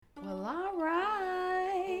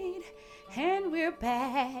we're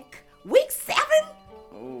back. Week 7?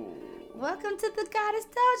 Ooh. Welcome to the Goddess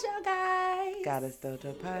Dojo, guys. Goddess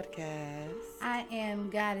Dojo Podcast. I am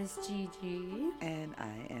Goddess Gigi. And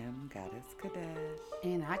I am Goddess Kadesh.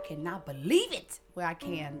 And I cannot believe it. Well, I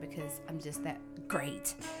can because I'm just that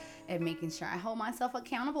great at making sure I hold myself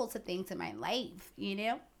accountable to things in my life, you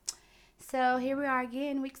know? So here we are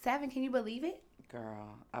again, week 7. Can you believe it?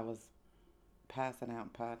 Girl, I was passing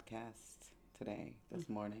out podcasts this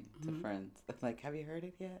morning to friends. Like, have you heard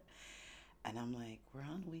it yet? And I'm like, we're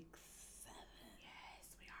on week 7.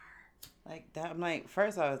 Yes, we are. Like that. I'm like,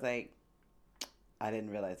 first I was like, I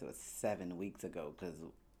didn't realize it was 7 weeks ago because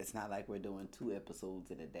it's not like we're doing 2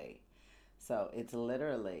 episodes in a day. So it's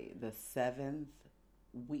literally the 7th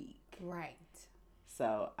week. Right.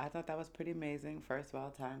 So I thought that was pretty amazing. First of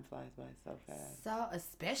all, time flies by so fast. So,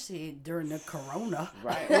 especially during the corona.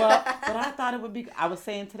 Right. Well, but I thought it would be, I was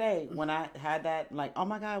saying today when I had that, like, oh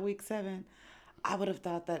my God, week 7, I would have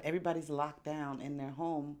thought that everybody's locked down in their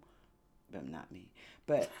home, but not me,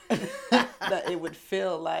 but that it would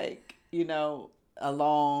feel like, you know, a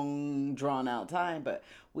long drawn out time, but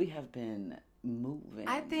we have been moving.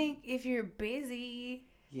 I think if you're busy,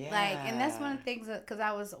 yeah. like, and that's one of the things, because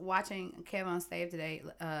I was watching Kev on stage today.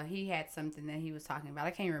 He had something that he was talking about.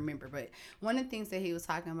 I can't remember, but one of the things that he was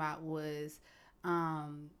talking about was,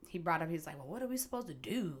 he brought up, he was like, well, what are we supposed to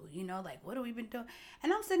do? You know, like, what have we been doing?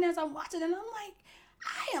 And I'm sitting there, so I'm watching, and I'm like,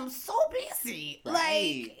 I am so busy.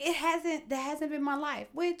 Right. Like, that hasn't been my life,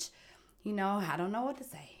 which, you know, I don't know what to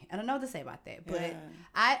say. I don't know what to say about that. But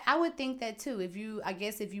Yeah. I would think that, too, if you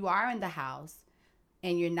are in the house,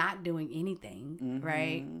 and you're not doing anything,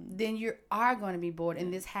 right, then you are going to be bored.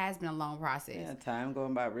 And this has been a long process. Yeah, time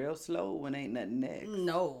going by real slow when ain't nothing next.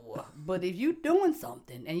 No. But if you're doing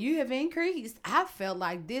something and you have increased, I felt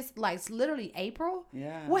like this, like literally April.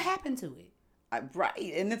 Yeah. What happened to it?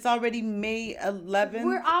 Right. And it's already May 11th.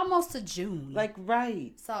 We're almost to June. Like,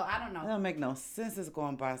 right. So, I don't know. That don't make no sense. It's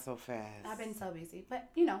going by so fast. I've been so busy. But,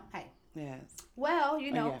 you know, hey. Yes. Well,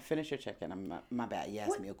 you know. Oh, yeah, finish your check-in. My bad. You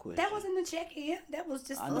asked me a question. That wasn't the check-in. That was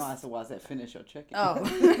just. I know. I said finish your check-in. Oh.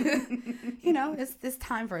 You know, it's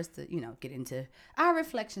time for us to, you know, get into our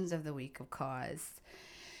reflections of the week, of course.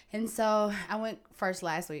 And so I went first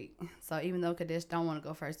last week. So even though Kadesh don't want to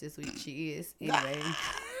go first this week, she is anyway.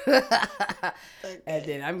 Okay. And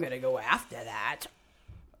then I'm gonna go after that.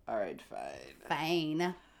 All right,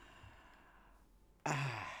 fine.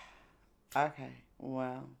 Okay.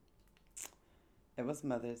 Well, it was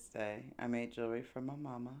Mother's Day. I made jewelry for my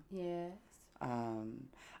mama. Yes.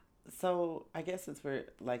 So I guess since we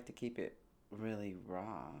like to keep it really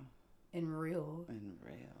raw And real. and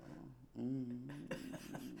real.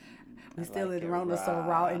 We still like in it Rona, so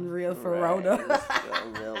raw and real for Rona. We're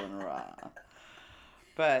still real and raw.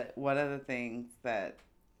 But one of the things that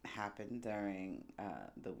happened during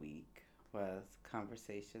the week was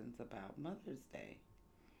conversations about Mother's Day.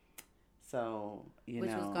 So, Which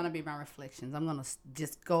was going to be my reflections. I'm going to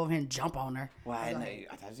just go ahead and jump on her. Well, I thought you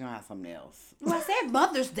were going to have something else. Well, I said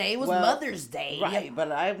Mother's Day. It was Mother's Day. Right, Yeah. but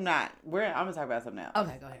I'm not. I'm going to talk about something else.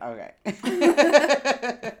 Okay, go ahead.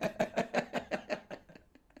 Okay.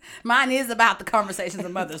 Mine is about the conversations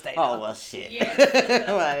of Mother's Day. Oh, well, shit. Yeah.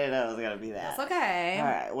 Well, I didn't know it was going to be that. That's okay. All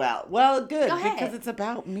right. Well, good. Go ahead. Because it's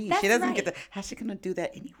about me. That's she doesn't right. get to. How's she going to do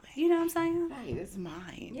that anyway? You know what I'm saying? Right. It's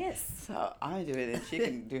mine. Yes. So I do it and she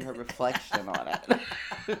can do her reflection on it.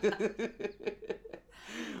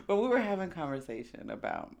 But we were having conversation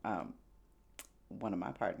about one of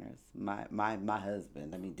my partners, my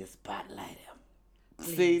husband. Let me just spotlight him.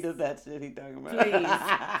 Please. See, does that shit he talking about?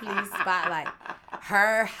 Please spotlight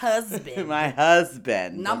her husband. My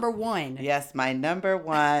husband. Number 1. Yes, my number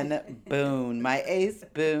 1 boon. My ace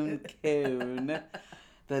boon coon.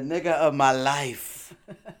 The nigga of my life.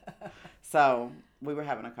 So we were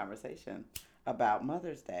having a conversation about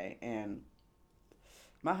Mother's Day, and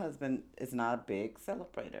my husband is not a big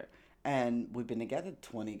celebrator, and we've been together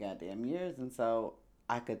 20 goddamn years, and so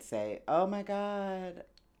I could say, oh my God,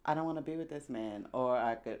 I don't want to be with this man, or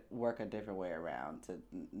I could work a different way around to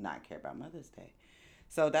not care about Mother's Day.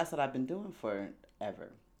 So that's what I've been doing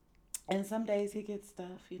forever. And some days he gets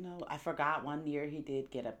stuff, you know. I forgot one year he did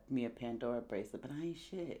get me a Pandora bracelet, but I ain't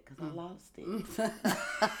shit because I lost it.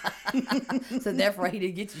 So therefore he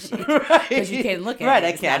didn't get you shit. Right. Because you can't look at right, it. I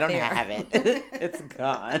It's can't. I not don't there. have it. It's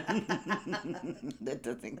gone. That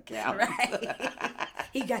doesn't count. Right.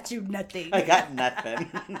 He got you nothing. I got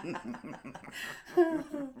nothing.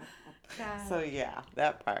 God. So yeah,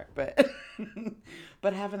 that part.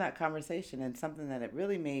 But having that conversation, and something that it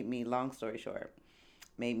really made me, long story short,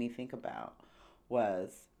 made me think about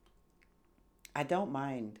was, I don't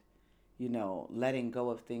mind, letting go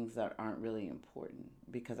of things that aren't really important,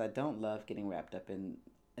 because I don't love getting wrapped up in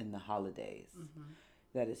the holidays. Mm-hmm.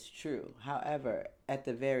 That is true. However, at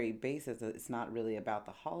the very basis, it's not really about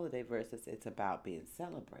the holiday versus it's about being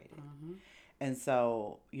celebrated. Mm-hmm. And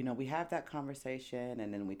so, we have that conversation,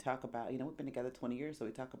 and then we talk about, we've been together 20 years, so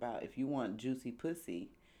we talk about if you want juicy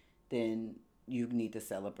pussy, then you need to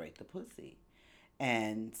celebrate the pussy.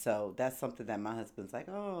 And so that's something that my husband's like,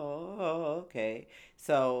 oh, okay.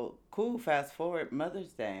 So, cool, fast forward,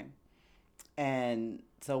 Mother's Day. And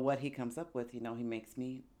so what he comes up with, he makes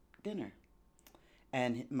me dinner.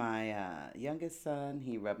 And my youngest son,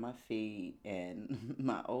 he rubbed my feet, and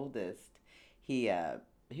my oldest, he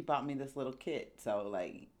bought me this little kit, so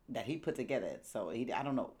like that he put together. So I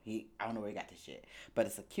don't know where he got this shit, but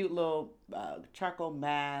it's a cute little charcoal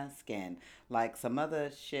mask and like some other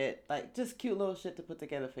shit, like just cute little shit to put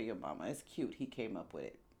together for your mama. It's cute. He came up with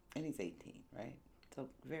it, and he's 18, right? So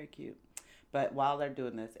very cute. But while they're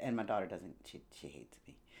doing this, and my daughter doesn't, she hates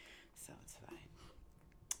me, so it's fine.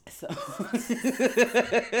 So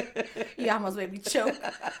you almost made me choke.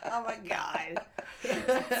 Oh my God.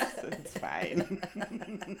 It's fine.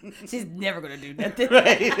 She's never gonna do nothing.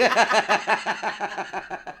 Right. I'm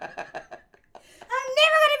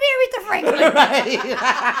never gonna be Aretha Franklin. Right.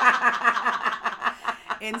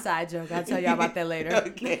 Inside joke. I'll tell y'all about that later.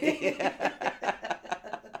 Okay.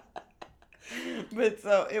 But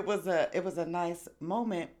so it was a nice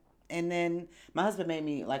moment. And then my husband made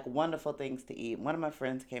me like wonderful things to eat. One of my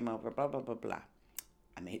friends came over, blah, blah, blah, blah.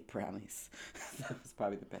 I made brownies. That was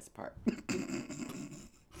probably the best part.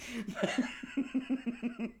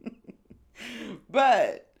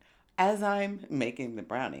 But as I'm making the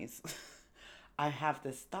brownies, I have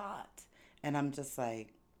this thought. And I'm just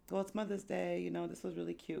like, well, it's Mother's Day. This was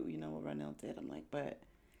really cute. What Ronell did. I'm like, but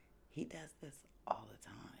he does this all the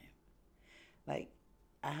time. Like,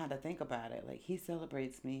 I had to think about it. Like, he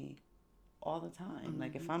celebrates me all the time. Mm-hmm.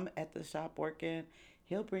 Like, if I'm at the shop working,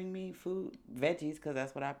 he'll bring me food, veggies, because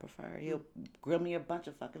that's what I prefer. He'll grill me a bunch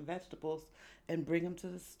of fucking vegetables and bring them to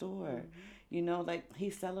the store. Mm-hmm. Like,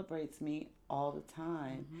 he celebrates me all the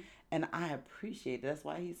time. Mm-hmm. And I appreciate it. That's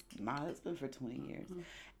why he's my husband for 20 years. Mm-hmm.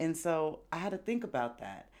 And so I had to think about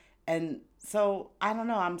that. And so, I don't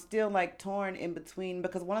know. I'm still, like, torn in between,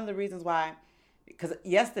 because one of the reasons why... Because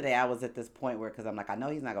yesterday I was at this point where, because I'm like, I know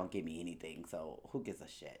he's not going to give me anything, so who gives a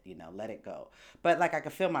shit, let it go. But like I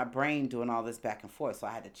could feel my brain doing all this back and forth, so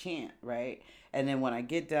I had to chant, right? And then when I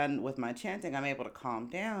get done with my chanting, I'm able to calm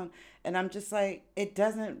down. And I'm just like, it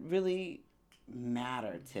doesn't really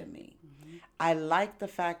matter to me. Mm-hmm. I like the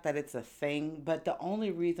fact that it's a thing, but the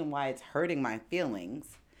only reason why it's hurting my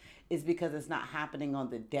feelings is because it's not happening on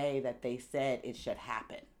the day that they said it should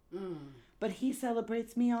happen. Mm. But he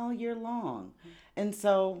celebrates me all year long. And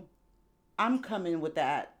so I'm coming with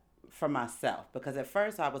that for myself. Because at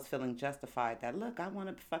first I was feeling justified that, look, I want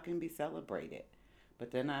to fucking be celebrated. But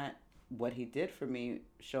then what he did for me,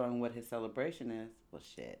 showing what his celebration is, well,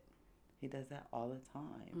 shit. He does that all the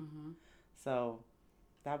time. Mm-hmm. So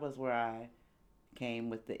that was where I came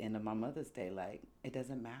with the end of my Mother's Day. Like, it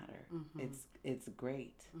doesn't matter. Mm-hmm. It's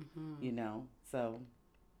great, so...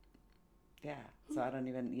 Yeah, so I don't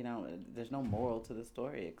even, there's no moral to the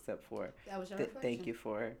story except for that was your thank you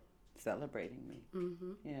for celebrating me.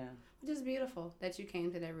 Mm-hmm. Yeah. Which is beautiful that you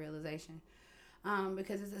came to that realization.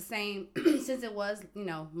 Because it's the same, since it was,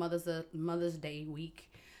 Mother's Day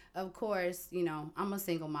week, of course, I'm a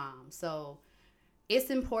single mom. So it's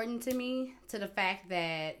important to me to the fact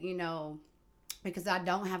that, because I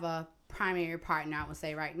don't have a primary partner, I would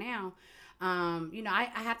say right now, I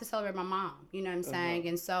have to celebrate my mom, you know what I'm saying? Uh-huh.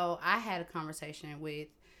 And so I had a conversation with,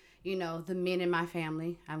 the men in my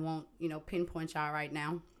family. I won't, pinpoint y'all right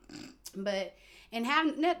now. But,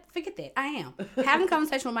 forget that. I am having a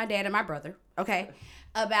conversation with my dad and my brother, okay,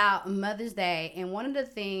 about Mother's Day. And one of the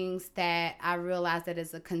things that I realized that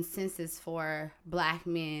is a consensus for Black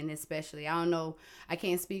men, especially, I don't know, I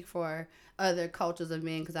can't speak for other cultures of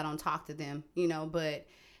men because I don't talk to them, but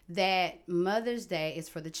that Mother's Day is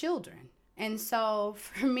for the children. And so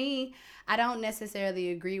for me, I don't necessarily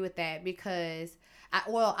agree with that because,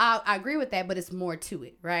 I agree with that, but it's more to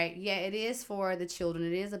it, right? Yeah, it is for the children.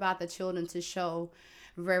 It is about the children to show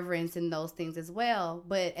reverence and those things as well.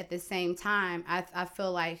 But at the same time, I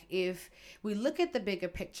feel like if we look at the bigger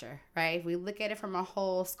picture, right? If we look at it from a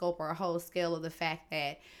whole scope or a whole scale of the fact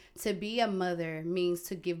that to be a mother means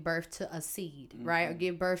to give birth to a seed, mm-hmm. right? Or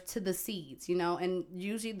give birth to the seeds, and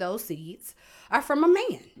usually those seeds are from a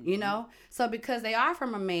man, mm-hmm. So because they are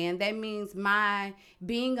from a man, that means my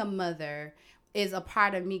being a mother is a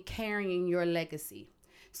part of me carrying your legacy.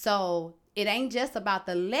 So it ain't just about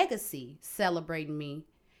the legacy celebrating me.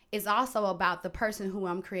 it's also about the person who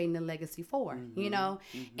I'm creating the legacy for, you know,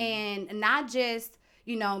 and not just,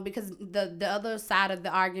 you know, because the other side of the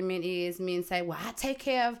argument is men say, well, I take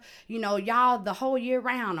care of, you know, y'all the whole year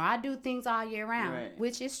round, or I do things all year round, Right.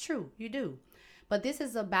 which is true. You do. But this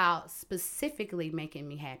is about specifically making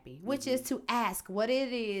me happy, which is to ask what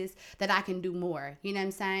it is that I can do more. You know what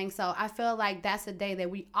I'm saying? So I feel like that's a day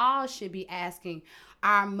that we all should be asking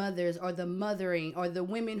our mothers, or the mothering, or the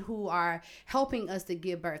women who are helping us to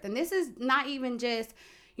give birth. And this is not even just,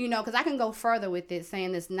 you know, because I can go further with it,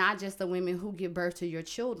 saying it's not just the women who give birth to your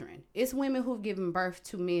children. It's women who've given birth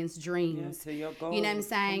to men's dreams. To your goals. You know what I'm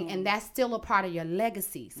saying? And that's still a part of your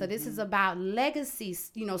legacy. So this is about legacy,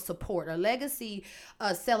 you know, support, or legacy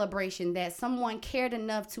celebration, that someone cared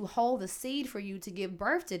enough to hold the seed for you to give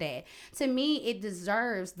birth to that. To me, it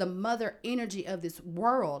deserves the mother energy of this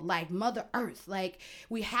world, like Mother Earth. Like,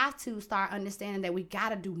 we have to start understanding that we got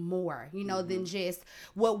to do more, you know, than just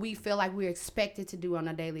what we feel like we're expected to do on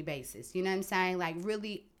a daily basis. You know what I'm saying? Like,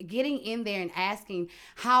 really getting in there and asking,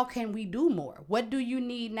 how can we do more? What do you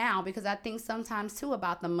need now? Because I think sometimes too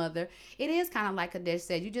about the mother, it is kind of like Kadesh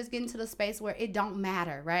said, you just get into the space where it don't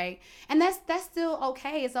matter, right? And that's still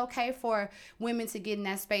okay. It's okay for women to get in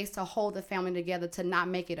that space to hold the family together, to not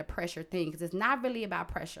make it a pressure thing, because it's not really about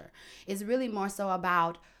pressure. It's really more so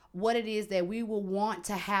about what it is that we will want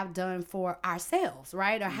to have done for ourselves,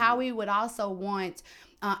 right? Or how we would also want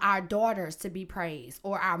our daughters to be praised,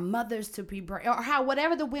 or our mothers to be praised, or how,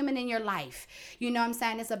 whatever the women in your life, you know what I'm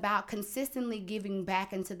saying? It's about consistently giving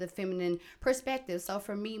back into the feminine perspective. So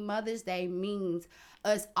for me, Mother's Day means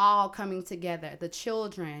us all coming together, the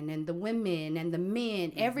children and the women and the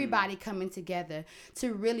men, everybody coming together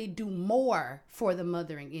to really do more for the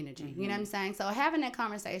mothering energy. You know what I'm saying? So having that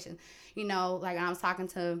conversation, you know, like I was talking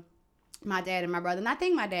to my dad and my brother, and I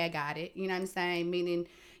think my dad got it, you know what I'm saying? Meaning,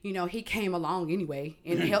 you know, he came along anyway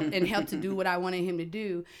and helped to do what I wanted him to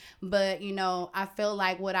do. But, you know, I feel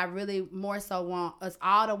like what I really more so want us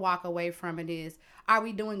all to walk away from it is, are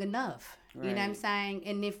we doing enough? Right. You know what I'm saying?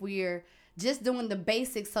 And if we're just doing the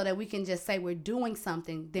basics so that we can just say we're doing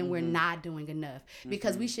something, then we're not doing enough,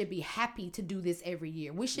 because we should be happy to do this every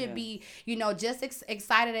year. We should be, you know, just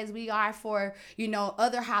excited as we are for, you know,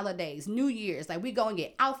 other holidays, New Year's. Like, we go and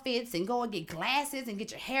get outfits and go and get glasses and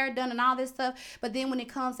get your hair done and all this stuff. But then when it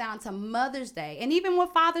comes down to Mother's Day, and even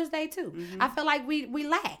with Father's Day too, I feel like we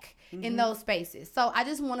lack in those spaces. So I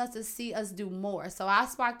just want us to see us do more. So I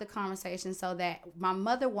sparked the conversation so that my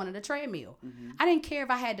mother wanted a treadmill. I didn't care if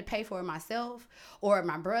I had to pay for it myself, or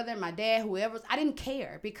my brother, my dad, whoever. I didn't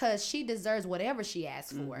care, because she deserves whatever she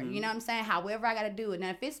asked for. You know what I'm saying? However I got to do it.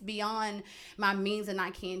 Now, if it's beyond my means and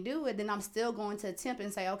I can't do it, then I'm still going to attempt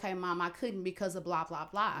and say, okay, Mom, I couldn't because of blah, blah,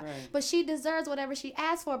 blah. Right. But she deserves whatever she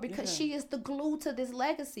asked for, because she is the glue to this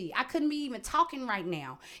legacy. I couldn't be even talking right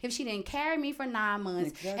now if she didn't carry me for 9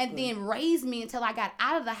 months and then raise me until I got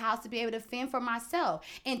out of the house to be able to fend for myself.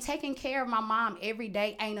 And taking care of my mom every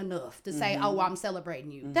day ain't enough to say, oh, I'm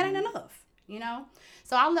celebrating you. That ain't enough, you know?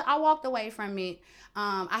 So I walked away from it.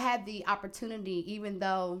 I had the opportunity, even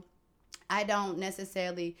though I don't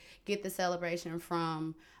necessarily get the celebration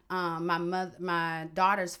from my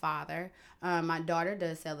daughter's father. My daughter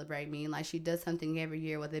does celebrate me, like she does something every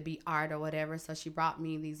year, whether it be art or whatever. So she brought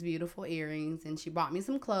me these beautiful earrings, and she brought me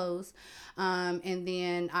some clothes. And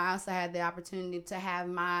then I also had the opportunity to have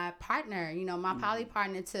my partner, you know, my poly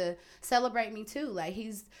partner, to celebrate me too. Like,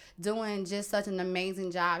 he's doing just such an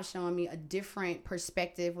amazing job showing me a different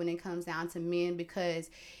perspective when it comes down to men, because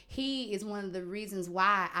he is one of the reasons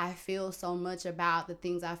why I feel so much about the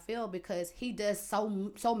things I feel, because he does so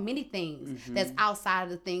many things that's outside of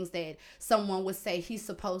the things that someone would say he's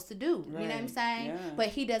supposed to do. Right. You know what I'm saying? Yeah. But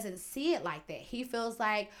he doesn't see it like that. He feels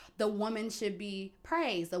like the woman should be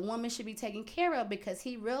praised. The woman should be taken care of, because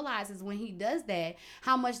he realizes when he does that,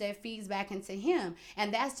 how much that feeds back into him.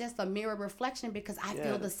 And that's just a mirror reflection, because I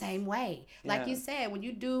feel the same way. Like you said, when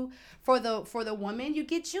you do for the woman, you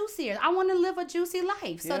get juicier. I want to live a juicy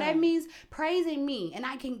life. So that means praising me. And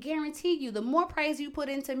I can guarantee you, the more praise you put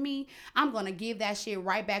into me, I'm going to give that shit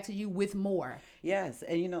right back to you with more. Yes.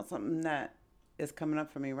 And you know, something that is coming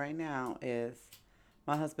up for me right now is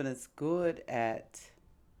my husband is good at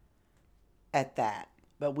that.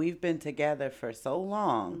 But we've been together for so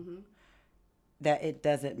long that it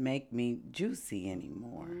doesn't make me juicy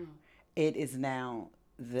anymore. It is now,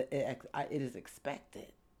 it is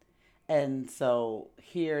expected. And so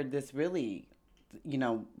here, this really, you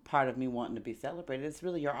know, part of me wanting to be celebrated, it's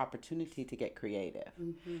really your opportunity to get creative.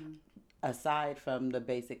 Aside from the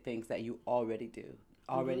basic things that you already do,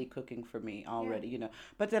 already cooking for me, already, you know.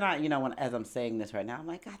 But then I, you know, as I'm saying this right now, I'm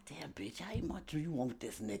like, God damn, bitch, how much do you want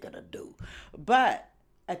this nigga to do? But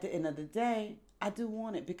at the end of the day, I do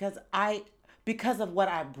want it because of what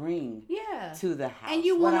I bring Yeah. to the house, And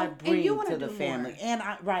you what wanna I bring to the do family,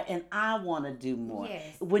 more. and I want to do more.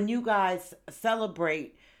 Yes. When you guys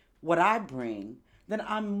celebrate what I bring, then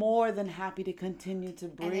I'm more than happy to continue to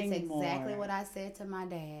bring And it's exactly more. what I said to my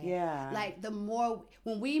dad. Yeah. Like, the more,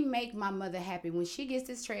 when we make my mother happy, when she gets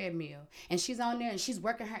this treadmill and she's on there and she's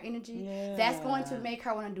working her energy, that's going to make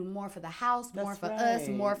her want to do more for the house, more for us,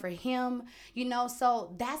 more for him, you know?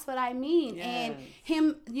 So that's what I mean. Yes. And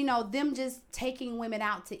him, you know, them just taking women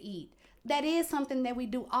out to eat. That is something that we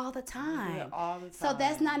do all the time. Yeah, all the time. So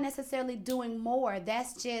that's not necessarily doing more.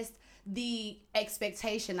 That's just the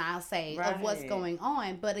expectation, I'll say, of what's going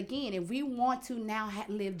on. But again, if we want to now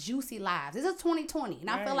live juicy lives, this is 2020, and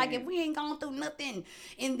I feel like if we ain't gone through nothing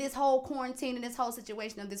in this whole quarantine and this whole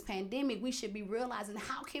situation of this pandemic, we should be realizing,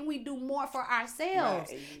 how can we do more for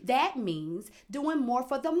ourselves? That means doing more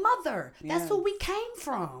for the mother. That's who we came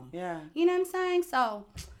from. Yeah. You know what I'm saying? So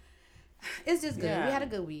it's just good. Yeah. We had a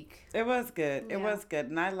good week. It was good. It was good.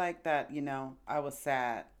 And I like that, you know, I was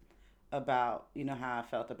sad about, you know, how I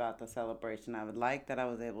felt about the celebration. I would like that I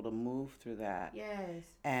was able to move through that. Yes.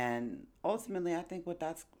 And ultimately, I think what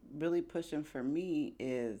that's really pushing for me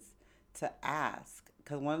is to ask.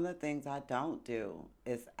 Because one of the things I don't do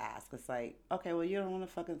is ask. It's like, okay, well, you don't want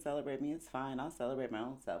to fucking celebrate me. It's fine. I'll celebrate my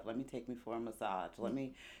own self. Let me take me for a massage. Let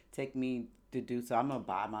me take me to do so. I'm going to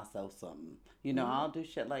buy myself something. You know, I'll do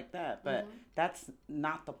shit like that. But that's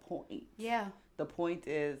not the point. Yeah. The point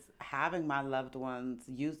is having my loved ones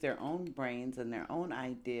use their own brains and their own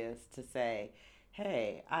ideas to say,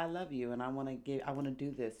 hey, I love you and I want to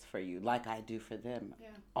do this for you like I do for them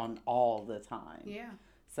on all the time. Yeah.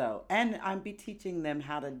 So, and I'm be teaching them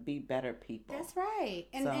how to be better people. That's right.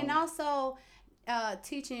 And also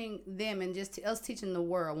teaching them, and just us teaching the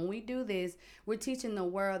world. When we do this, we're teaching the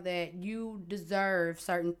world that you deserve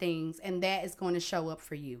certain things, and that is going to show up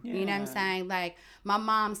for you. You know what I'm saying? Like, my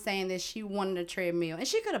mom saying that she wanted a treadmill, and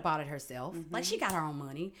she could have bought it herself. Like, she got her own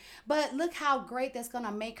money. But look how great that's going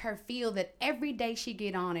to make her feel, that every day she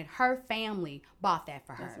get on it, her family bought that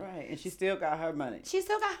for her. That's right. And she still got her money. She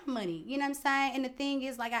still got her money. You know what I'm saying? And the thing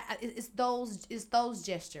is, like, it's those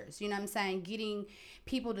gestures. You know what I'm saying? Getting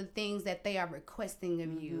people the things that they are requesting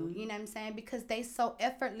of you. You know what I'm saying? Because they so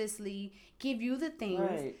effortlessly give you the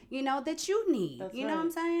things, you know, that you need. That's you know what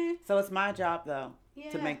I'm saying? So it's my job, though,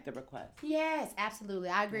 to Yeah. make the request. Yes, absolutely.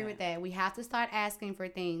 I agree with that. We have to start asking for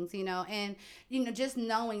things, you know, and, you know, just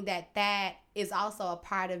knowing that that is also a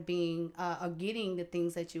part of being, getting the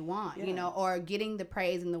things that you want, you know, or getting the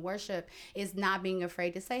praise and the worship is not being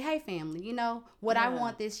afraid to say, hey, family, you know, what I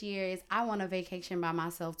want this year is I want a vacation by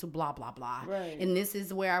myself to blah, blah, blah. Right. And this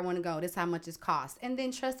is where I want to go. This is how much it costs. And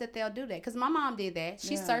then trust that they'll do that. Because my mom did that.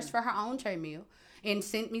 She searched for her own treadmill and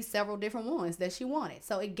sent me several different ones that she wanted.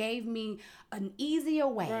 So it gave me an easier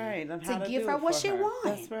way to give her what she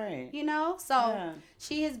wanted. That's right. You know? So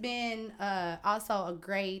she has been also a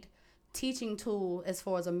great teaching tool as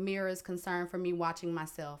far as a mirror is concerned for me watching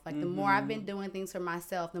myself. Like, the more I've been doing things for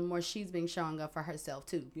myself, the more she's been showing up for herself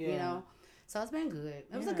too. You know? So it's been good.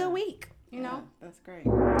 It was a good week, you know? That's great.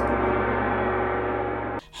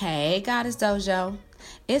 Hey, Goddess Dojo.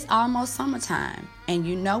 It's almost summertime, and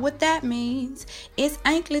you know what that means. It's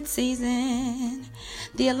anklet season.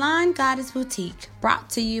 The Aligned Goddess Boutique, brought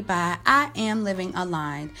to you by I Am Living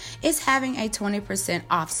Aligned, is having a 20%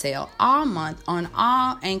 off sale all month on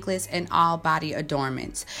all anklets and all body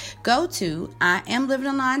adornments. Go to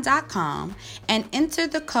IamLivingAligned.com and enter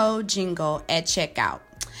the code JINGLE at checkout.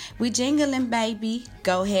 We jingling, baby.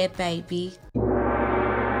 Go ahead, baby.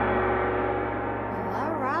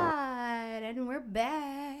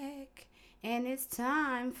 Back, and it's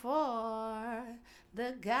time for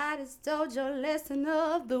the Goddess Dojo lesson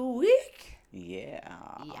of the week. Yeah.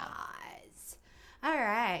 Yes. All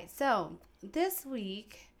right. So this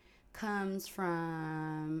week comes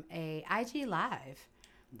from a IG live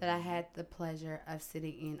that I had the pleasure of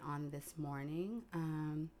sitting in on this morning.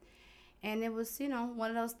 And it was, you know, one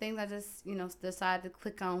of those things I just, you know, decided to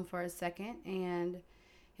click on for a second, and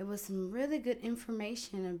it was some really good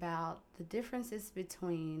information about the differences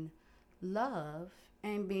between love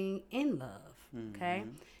and being in love. Okay,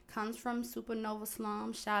 comes from Supernova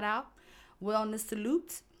Slum. Shout out, wellness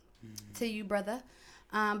salute to you, brother.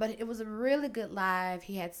 But it was a really good live.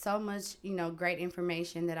 He had so much, you know, great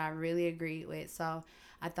information that I really agreed with. So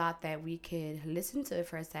I thought that we could listen to it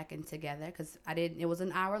for a second together, because it was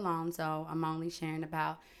an hour long. So I'm only sharing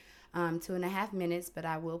about 2.5 minutes, but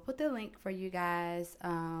I will put the link for you guys.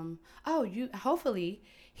 Hopefully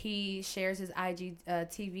he shares his IG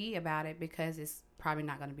TV about it, because it's probably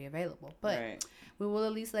not going to be available. But right. we will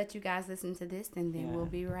at least let you guys listen to this, and then we'll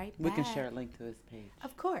be right back. We can share a link to his page.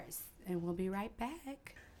 Of course. And we'll be right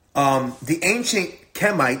back. The ancient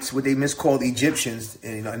Kemites, what they miscalled Egyptians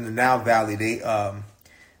in the Nile Valley,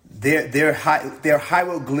 their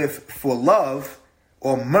hieroglyph for love,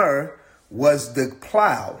 or myrrh, was the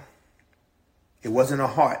plow. It wasn't a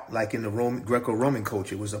heart like in the Greco-Roman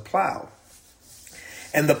culture. It was a plow.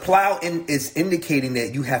 And the plow is indicating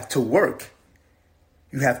that you have to work.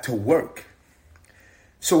 You have to work.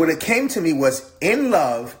 So what it came to me was, in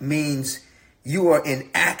love means you are in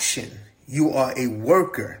action. You are a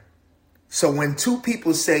worker. So when two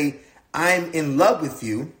people say, I'm in love with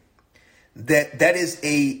you, that is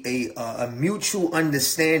a mutual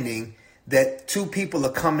understanding that two people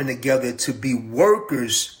are coming together to be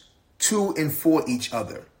workers to and for each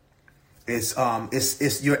other.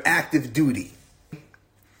 It's your active duty.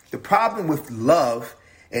 The problem with love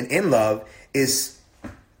and in love is,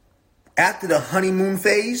 after the honeymoon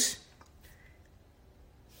phase,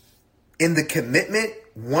 in the commitment,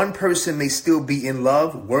 one person may still be in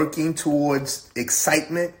love, working towards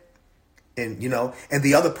excitement, and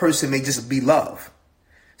the other person may just be love.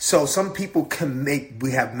 So some people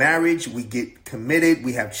we have marriage, we get committed,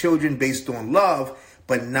 we have children based on love,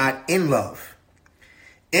 but not in love.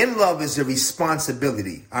 In love is a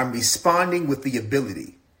responsibility. I'm responding with the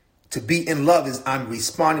ability. To be in love is I'm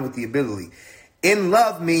responding with the ability. In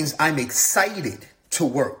love means I'm excited to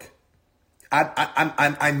work.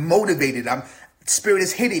 I'm motivated. Spirit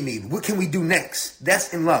is hitting me. What can we do next?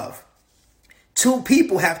 That's in love. Two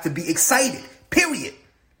people have to be excited. Period.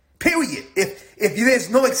 If there's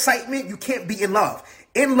no excitement, you can't be in love.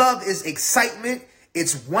 In love is excitement.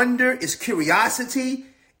 It's wonder. It's curiosity.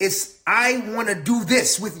 It's I want to do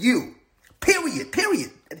this with you. Period.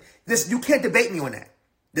 You can't debate me on that.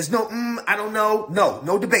 There's no I don't know.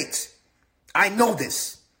 No debates. I know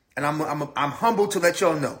this, and I'm humble to let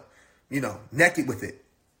y'all know. Naked with it.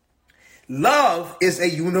 Love is a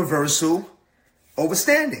universal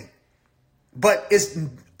overstanding, but it's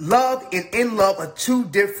love and in love are two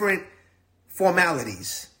different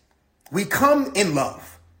formalities. We come in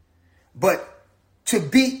love, but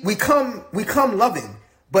we come loving,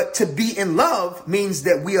 but to be in love means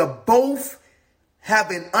that we are both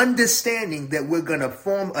have an understanding that we're going to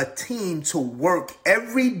form a team to work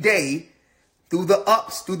every day through the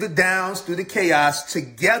ups, through the downs, through the chaos,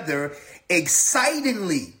 together,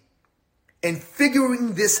 excitingly, and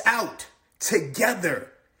figuring this out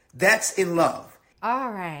together. That's in love.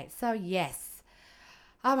 All right. So, yes.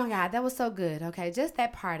 Oh, my God. That was so good. Okay. Just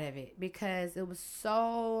that part of it. Because it was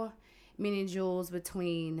so many jewels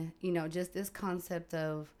between, just this concept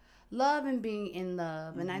of love and being in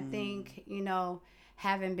love. And I think,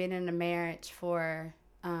 having been in a marriage for,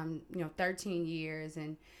 13 years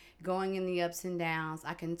and going in the ups and downs,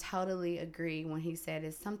 I can totally agree when he said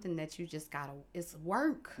it's something that you just it's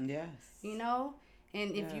work. Yes.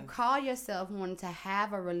 And if you call yourself wanting to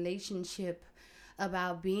have a relationship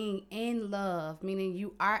about being in love, meaning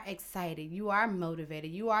you are excited, you are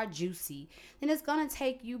motivated, you are juicy, then it's going to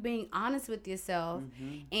take you being honest with yourself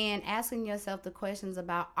and asking yourself the questions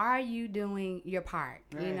about, are you doing your part,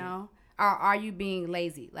 or are you being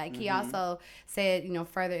lazy? Like he also said,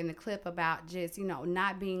 further in the clip about just,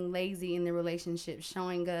 not being lazy in the relationship,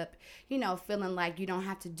 showing up, feeling like you don't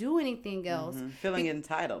have to do anything else. Feeling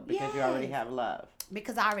entitled because you already have love.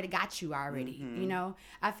 Because I already got you already,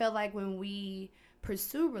 I feel like when we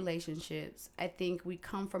pursue relationships, I think we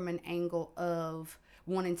come from an angle of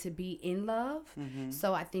wanting to be in love.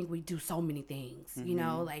 So I think we do so many things,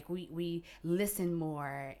 like we listen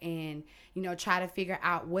more and, try to figure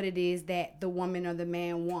out what it is that the woman or the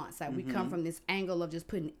man wants. Like we come from this angle of just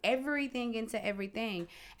putting everything into everything.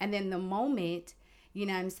 And then the moment,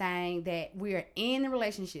 I'm saying, that we're in a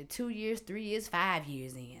relationship 2 years, 3 years, 5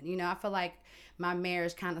 years in, I feel like my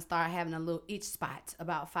marriage kind of started having a little itch spot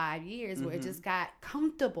about 5 years where it just got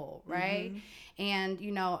comfortable, right? And,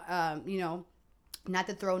 not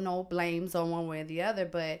to throw no blames on one way or the other,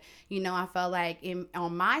 but, I felt like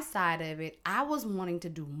on my side of it, I was wanting to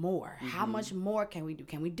do more. How much more can we do?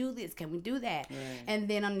 Can we do this? Can we do that? Right. And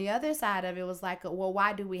then on the other side of it was like, well,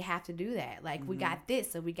 why do we have to do that? Like, we got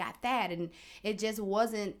this and we got that. And it just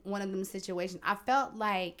wasn't one of them situations. I felt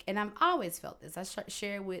like, and I've always felt this. I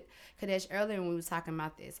shared with Kadesh earlier when we was talking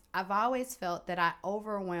about this. I've always felt that I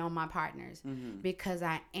overwhelm my partners because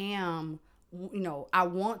I am I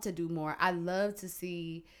want to do more. I love to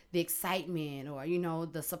see the excitement or,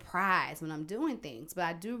 the surprise when I'm doing things. But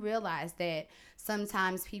I do realize that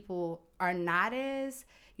sometimes people are not as,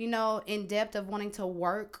 in depth of wanting to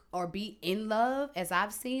work or be in love as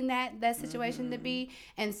I've seen that situation to be.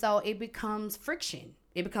 And so it becomes friction.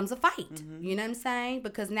 It becomes a fight. You know what I'm saying?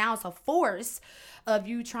 Because now it's a force of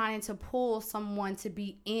you trying to pull someone to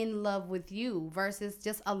be in love with you versus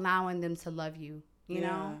just allowing them to love you, you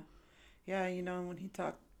know? Yeah, when he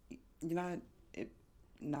talked, not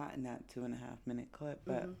in that 2.5 minute clip,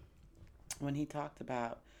 but when he talked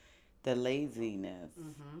about the laziness,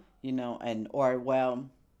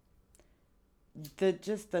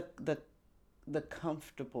 the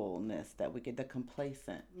comfortableness that we get, the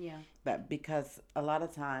complacent. Yeah. But because a lot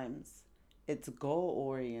of times it's goal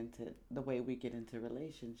oriented, the way we get into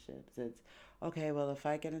relationships. It's, okay, well, if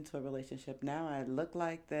I get into a relationship now, I look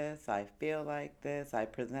like this, I feel like this, I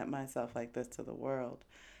present myself like this to the world.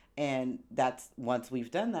 And that's, once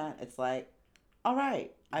we've done that, it's like, all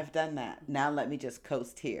right, I've done that. Now let me just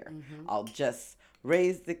coast here. I'll just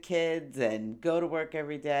raise the kids and go to work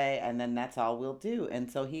every day, and then that's all we'll do.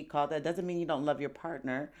 And so he called that, doesn't mean you don't love your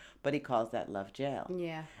partner, but he calls that love jail.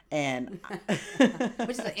 Yeah. And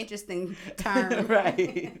which is an interesting term.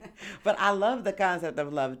 Right. But I love the concept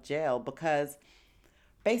of love jail, because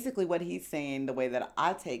basically what he's saying, the way that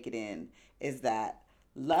I take it in, is that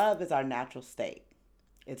love is our natural state.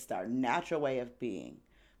 It's our natural way of being.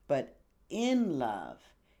 But in love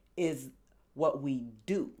is what we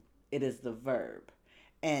do. It is the verb.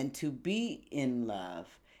 And to be in love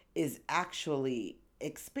is actually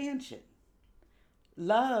expansion.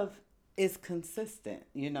 Love is consistent,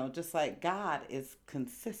 just like God is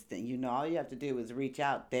consistent. All you have to do is reach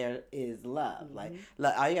out. There is love. Like,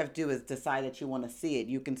 all you have to do is decide that you want to see it.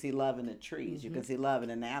 You can see love in the trees. You can see love in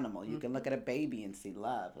an animal. You can look at a baby and see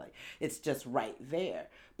love. Like, it's just right there.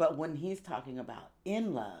 But when he's talking about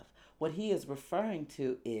in love, what he is referring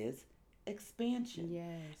to is expansion.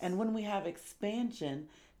 Yes. And when we have expansion,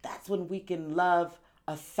 that's when we can love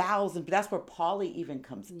 1,000. That's where poly even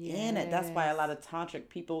comes in it. That's why a lot of tantric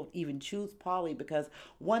people even choose poly, because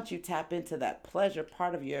once you tap into that pleasure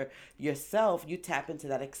part of yourself, you tap into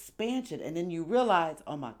that expansion, and then you realize,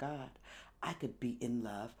 oh my God, I could be in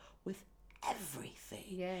love with everything.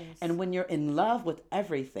 Yes. And when you're in love with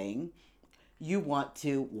everything, you want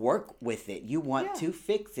to work with it. You want to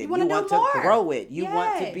fix it. You want to grow it. You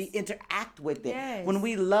want to interact with it. Yes. When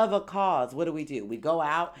we love a cause, what do? We go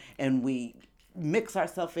out and we mix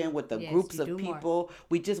ourselves in with the groups of people. More.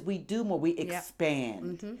 We do more. We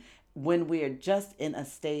expand. When we are just in a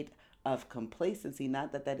state of complacency,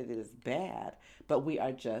 not that it is bad, but we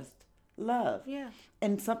are just love. Yeah.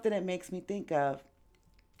 And something that makes me think of,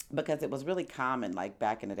 because it was really common, like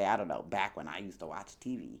back in the day, I don't know, back when I used to watch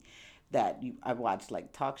TV, that I watched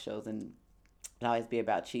like talk shows, and it'd always be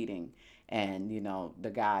about cheating. And, the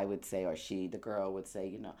guy would say, or the girl would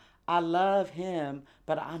say, I love him,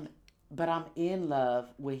 but I'm in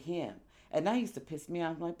love with him. And that used to piss me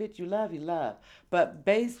off. I'm like, bitch, you love. But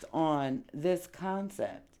based on this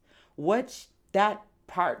concept, what that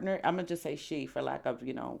partner, I'm going to just say she for lack of,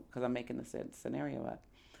 because I'm making the scenario up.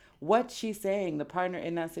 What she's saying, the partner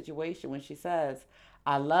in that situation, when she says,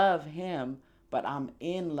 I love him, but I'm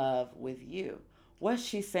in love with you. What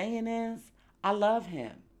she's saying is, I love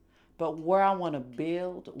him, but where I want to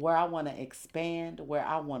build, where I want to expand, where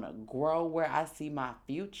I want to grow, where I see my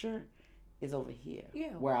future is over here.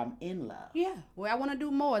 Yeah. Where I'm in love. Yeah. Where I want to do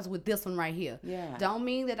more is with this one right here. Yeah. Don't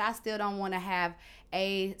mean that I still don't want to have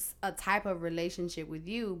a type of relationship with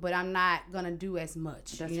you, but I'm not going to do as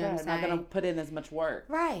much. That's right. I'm not going to put in as much work.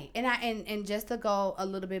 Right. And just to go a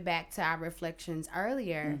little bit back to our reflections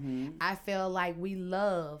earlier, I feel like we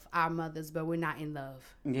love our mothers, but we're not in love.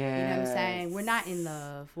 Yeah. You know what I'm saying? We're not in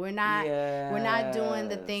love. We're not doing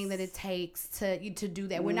the thing that it takes to do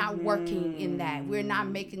that. We're not working in that. We're not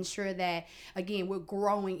making sure that, again, we're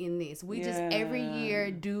growing in this. We just every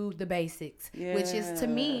year do the basics, which is to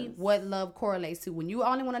me what love correlates to. When you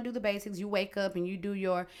only want to do the basics, you wake up and you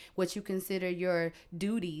do what you consider your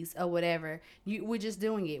duties or whatever. We're just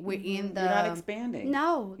doing it. We're in the. You're not expanding.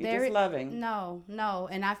 No, you're just loving. No,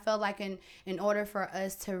 and I feel like in order for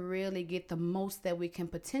us to really get the most that we can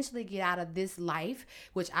potentially get out of this life,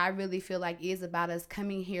 which I really feel like is about us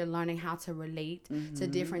coming here, learning how to relate to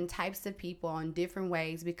different types of people in different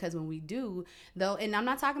ways. Because when we do do, though, and I'm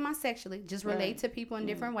not talking about sexually, just relate to people in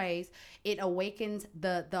different ways, it awakens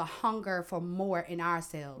the hunger for more in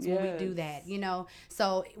ourselves when we do that, you know.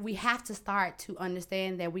 So we have to start to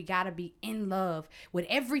understand that we got to be in love with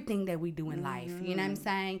everything that we do in life. You know what I'm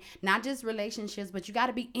saying? Not just relationships, but you got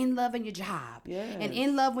to be in love in your job. And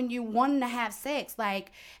in love when you're wanting to have sex.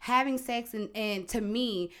 Like having sex, and to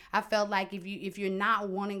me, I felt like if you're not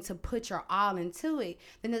wanting to put your all into it,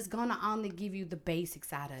 then it's gonna only give you the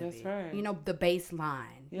basics out of That's it. right. You know, the baseline.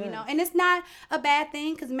 Yes. You know, and it's not a bad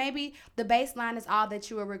thing, because maybe the baseline is all that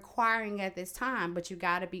you are requiring at this time, but you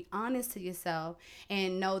got to be honest to yourself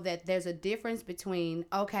and know that there's a difference between,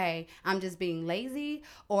 okay, I'm just being lazy,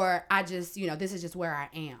 or I just, you know, this is just where I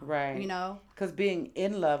am. Right. You know? Because being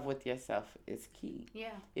in love with yourself is key.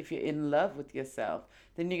 Yeah. If you're in love with yourself,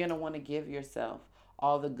 then you're going to want to give yourself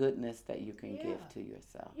all the goodness that you can give to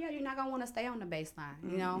yourself. Yeah, you're not going to want to stay on the baseline,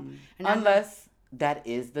 you know? And Unless that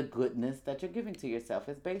is the goodness that you're giving to yourself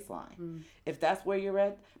as baseline. If that's where you're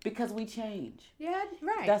at, because we change. Yeah,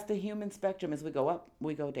 right. That's the human spectrum. As we go up,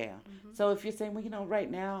 we go down. So if you're saying, well, you know,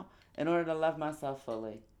 right now, in order to love myself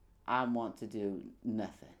fully, I want to do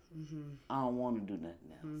nothing. I don't want to do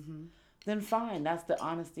nothing else. Then fine, that's the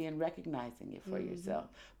honesty and recognizing it for yourself.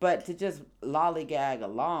 But to just lollygag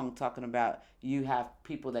along talking about you have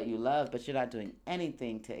people that you love, but you're not doing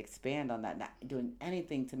anything to expand on that, not doing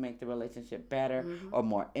anything to make the relationship better or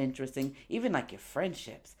more interesting, even like your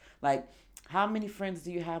friendships. Like, how many friends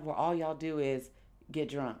do you have where all y'all do is get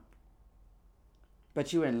drunk?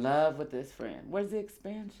 But you're in love with this friend. Where's the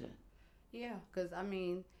expansion? Yeah, because, I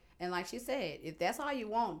mean, and like she said, if that's all you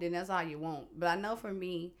want, then that's all you want. But I know for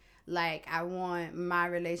me, like, I want my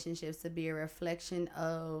relationships to be a reflection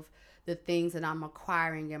of the things that I'm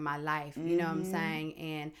acquiring in my life. You know what I'm saying?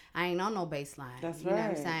 And I ain't on no baseline. That's you know what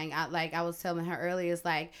I'm saying? I was telling her earlier, it's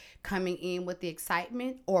like coming in with the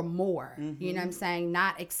excitement or more. You know what I'm saying?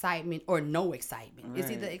 Not excitement or no excitement.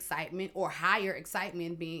 It's either excitement or higher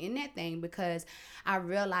excitement being in that thing, because I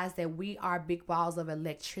realized that we are big balls of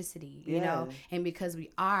electricity, you know? And because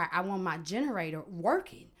we are, I want my generator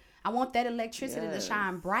working. I want that electricity to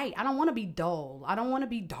shine bright. I don't want to be dull. I don't want to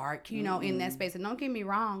be dark, you know, in that space. And don't get me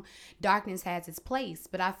wrong, darkness has its place.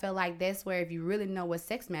 But I feel like that's where, if you really know what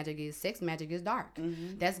sex magic is dark.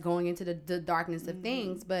 That's going into the darkness of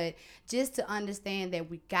things. But just to understand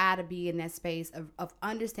that we got to be in that space of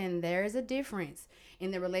understanding there is a difference in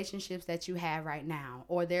the relationships that you have right now,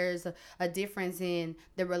 or there's a difference in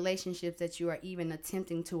the relationships that you are even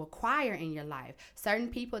attempting to acquire in your life. Certain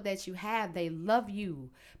people that you have, they love you,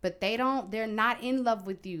 but they're not in love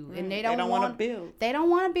with you, and they don't want to build. They don't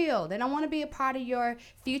want to build. They don't want to be a part of your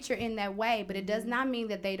future in that way, but it does not mean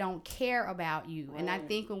that they don't care about you. And I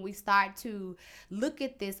think when we start to look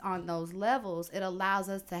at this on those levels, it allows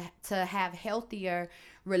us to have healthier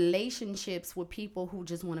relationships with people who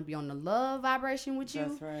just want to be on the love vibration with you.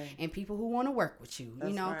 That's right. And people who want to work with you.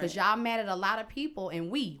 That's you know, because right. y'all mad at a lot of people,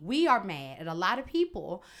 and we are mad at a lot of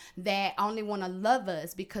people that only want to love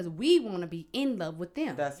us because we want to be in love with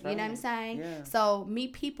them. That's right. You know what I'm saying? Yeah. So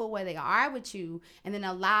meet people where they are with you, and then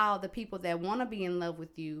allow the people that want to be in love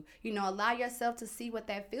with you, you know, allow yourself to see what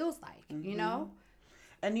that feels like, you know?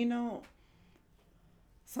 And you know,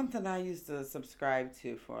 something I used to subscribe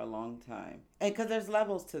to for a long time. And because there's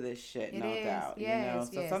levels to this shit, no doubt. Yes,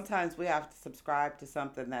 you know? So sometimes we have to subscribe to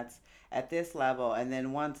something that's at this level. And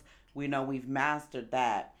then once we know we've mastered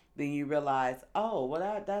that, then you realize, oh,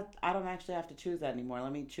 well, that I don't actually have to choose that anymore.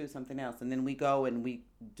 Let me choose something else. And then we go and we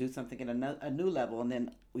do something at a new level. And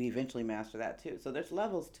then we eventually master that too. So there's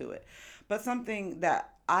levels to it. But something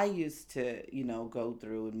that I used to, you know, go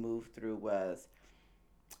through and move through was,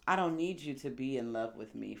 I don't need you to be in love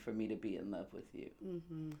with me for me to be in love with you.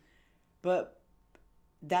 But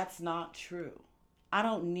that's not true. I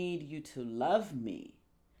don't need you to love me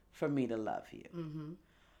for me to love you.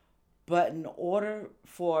 But in order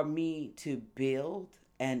for me to build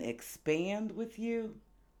and expand with you,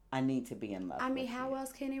 I need to be in love. I mean, how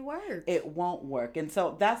else can it work? It won't work. And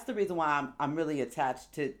so that's the reason why I'm really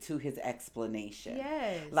attached to his explanation.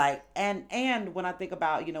 Yes. Like, and when I think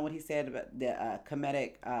about, you know, what he said about the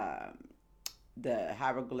Kemetic, the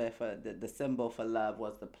hieroglyph, the symbol for love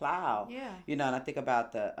was the plow. Yeah. You know, and I think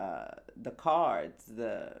about the cards,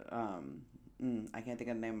 I can't think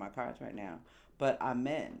of the name of my cards right now, but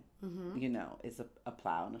Amen, you know, is a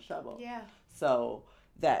plow and a shovel. Yeah. So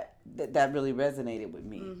that really resonated with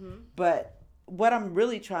me. But what I'm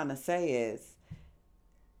really trying to say is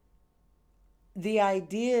the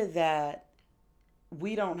idea that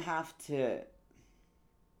we don't have to,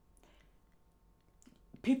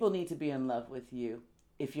 people need to be in love with you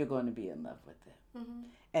if you're going to be in love with them.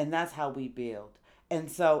 And that's how we build. And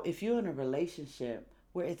so if you're in a relationship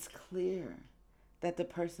where it's clear that the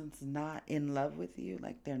person's not in love with you,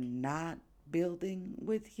 like they're not building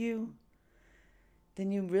with you,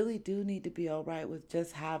 then you really do need to be all right with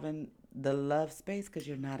just having the love space because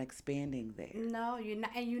you're not expanding there. No, you're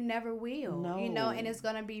not, and you never will. No. And it's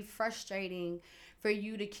gonna be frustrating for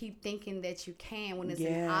you to keep thinking that you can when it's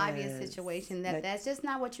an obvious situation that's just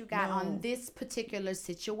not what you got on this particular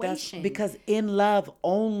situation. Because in love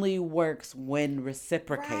only works when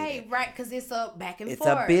reciprocated. Right, because it's a back and it's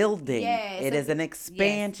forth. It's a building. Yeah, it is an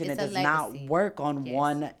expansion. Yes, it does not work on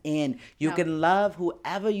one end. You can love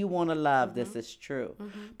whoever you want to love. This is true.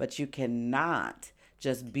 But you cannot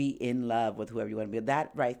just be in love with whoever you want to be. That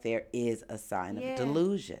right there is a sign of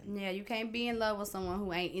delusion. Yeah, you can't be in love with someone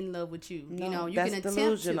who ain't in love with you. No, you that's can attempt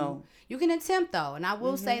delusional. to. You can attempt though, and I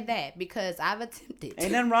will say that because I've attempted.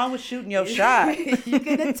 Ain't nothing wrong with shooting your shot. You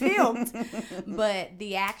can attempt, but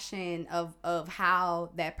the action of how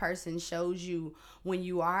that person shows you when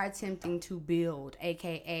you are attempting to build,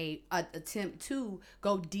 aka attempt to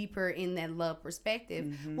go deeper in that love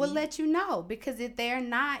perspective, will let you know. Because if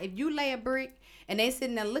you lay a brick and they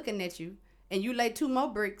sitting there looking at you, and you lay 2 more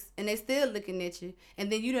bricks and they still looking at you,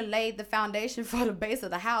 and then you done laid the foundation for the base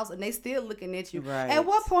of the house and they still looking at you. Right. At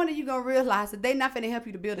what point are you gonna realize that they not finna help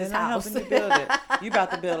you to build this house? They're not helping you build it. You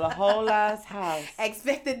about to build a whole ass house.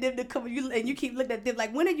 Expecting them to come, and you keep looking at them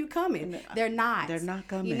like, when are you coming? They're not. They're not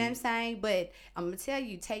coming. You know what I'm saying? But I'm gonna tell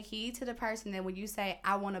you, take heed to the person that when you say,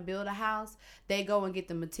 I want to build a house, they go and get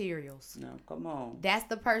the materials. No, come on. That's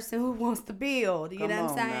the person who wants to build. You know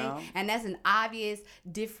what I'm saying? Now. And that's an obvious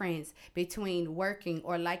difference between working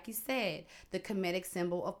or, like you said, the Kemetic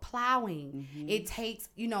symbol of plowing. It takes,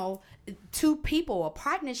 2 people, a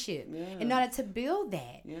partnership, in order to build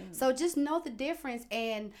that. Yeah. So just know the difference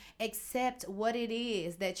and accept what it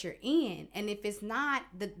is that you're in. And if it's not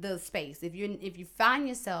the space, if you find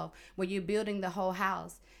yourself where you're building the whole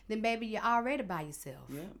house, then baby, you're already by yourself.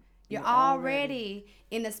 Yeah. You're already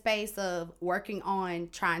in a space of working on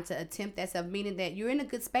trying to attempt that stuff, meaning that you're in a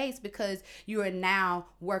good space because you are now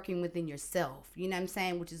working within yourself. You know what I'm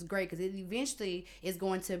saying? Which is great because it eventually is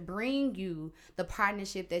going to bring you the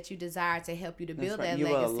partnership that you desire to help you to build that legacy.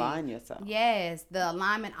 You will align yourself. Yes, the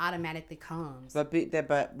alignment automatically comes. But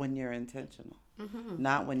when you're intentional,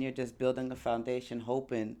 not when you're just building a foundation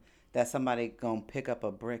hoping that somebody gonna pick up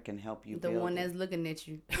a brick and help you build the one it. that's looking at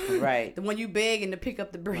you. Right. The one you begging to pick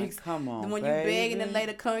up the bricks. Like, come on, the one baby. you begging to lay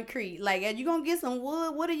the concrete. Like, are you gonna get some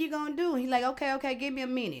wood? What are you gonna do? He's like, okay, give me a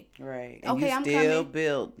minute. Right. And okay, you I'm still coming.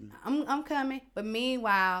 building. I'm coming. But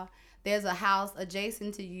meanwhile, there's a house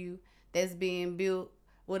adjacent to you that's being built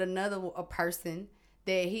with a person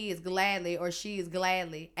that he is gladly or she is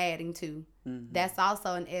gladly adding to. That's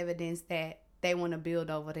also an evidence that they want to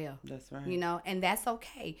build over there. That's right. And that's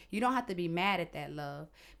okay. You don't have to be mad at that love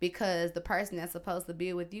because the person that's supposed to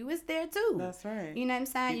be with you is there too. That's right. You know what I'm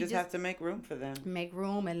saying? You just have to make room for them. Make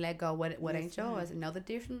room and let go what ain't yours. And know the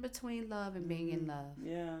difference between love and being in love.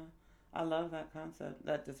 Yeah. I love that concept.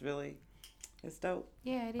 That just really, it's dope.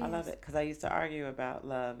 Yeah, it is. I love it because I used to argue about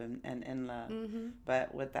love and love.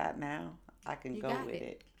 But with that now, I can go with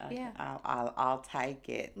it. I'll take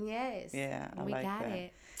it. Yes. Yeah, I we like got that.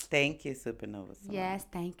 it. Thank you, Supernova. Simone. Yes,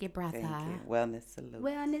 thank you, brother. Thank you. Wellness salute.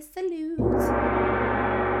 Wellness salute.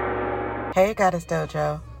 Hey, Goddess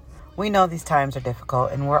Dojo. We know these times are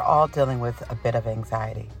difficult and we're all dealing with a bit of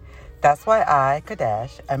anxiety. That's why I,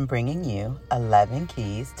 Kadesh, am bringing you 11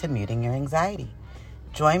 keys to muting your anxiety.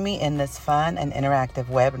 Join me in this fun and interactive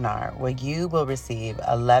webinar where you will receive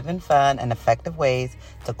 11 fun and effective ways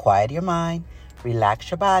to quiet your mind, relax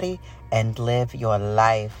your body, and live your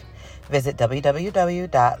life. Visit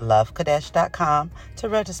www.lovekadesh.com to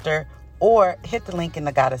register or hit the link in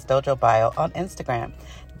the Goddess Dojo bio on Instagram.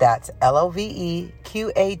 That's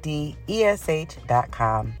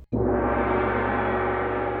LOVEQUADESH.com.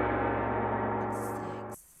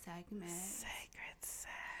 Sacred sex.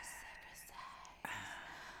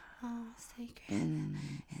 Oh, sacred.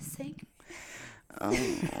 It's sacred.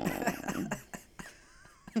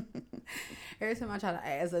 Every time I try to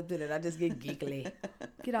ass up to that, I just get giggly.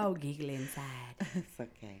 Get all giggly inside. It's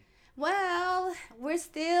okay. Well, we're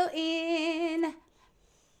still in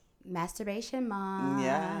Masturbation Month.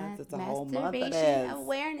 Yes, it's a whole month of Masturbation this.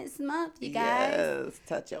 Awareness Month, you guys. Yes,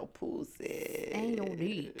 touch your pussy. And your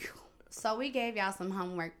dick. So we gave y'all some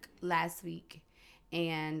homework last week,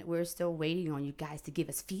 and we're still waiting on you guys to give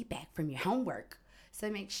us feedback from your homework. So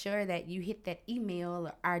make sure that you hit that email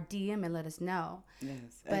or our DM and let us know.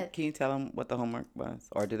 Yes. But can you tell them what the homework was?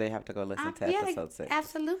 Or do they have to go listen to episode 6?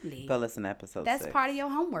 Absolutely. Go listen to episode 6. That's part of your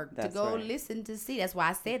homework. That's to go right. listen to see. That's why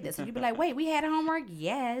I said this. So you'd be like, wait, we had homework?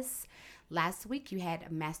 Yes. last week you had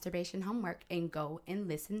a masturbation homework and go and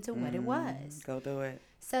listen to what it was. Go do it.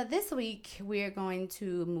 So this week we're going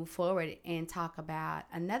to move forward and talk about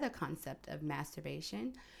another concept of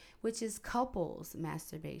masturbation, which is couples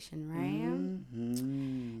masturbation,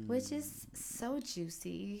 right? Which is so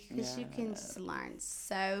juicy because you can just learn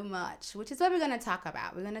so much, which is what we're going to talk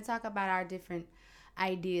about. We're going to talk about our different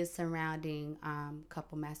ideas surrounding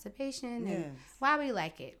couple masturbation and why we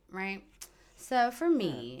like it, right? So for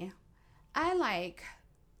me, I like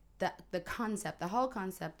the concept, the whole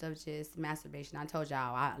concept of just masturbation. I told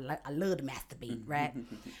y'all I love to masturbate, right?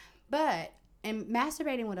 But and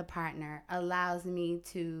masturbating with a partner allows me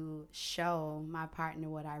to show my partner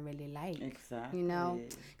what I really like. Exactly. You know,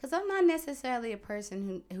 because I'm not necessarily a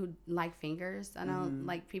person who like fingers. I don't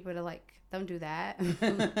like people to like. Don't do that. I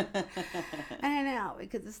don't know,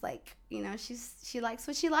 because it's like, you know, she likes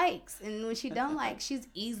what she likes, and when she don't like, she's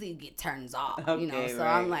easy to get turns off. Okay, you know, so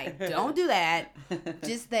right. I'm like, don't do that.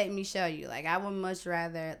 Just let me show you. Like, I would much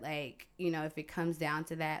rather, like, you know, if it comes down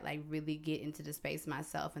to that, like, really get into the space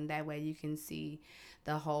myself, and that way you can see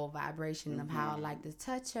the whole vibration of how I like to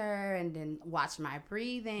touch her, and then watch my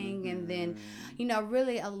breathing, and then, you know,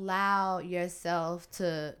 really allow yourself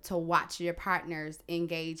to watch your partners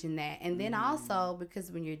engage in that. And then also,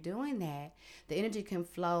 because when you're doing that, the energy can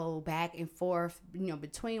flow back and forth, you know,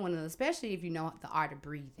 between one another, especially if you know the art of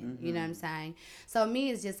breathing. You know what I'm saying? So me,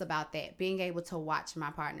 it's just about that, being able to watch my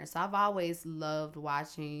partner. So I've always loved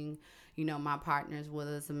watching, you know, my partners,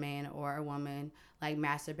 whether it's a man or a woman, like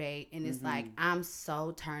masturbate. And it's like, I'm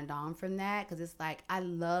so turned on from that, because it's like, I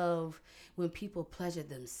love when people pleasure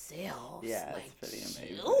themselves. Yeah, like, it's pretty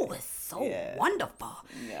amazing. Oh, it's so wonderful.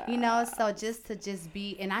 Yeah. You know, so just to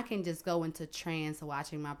be, and I can just go into trance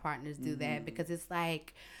watching my partners do that, because it's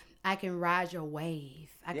like, I can ride your wave.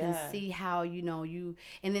 I can see how, you know, and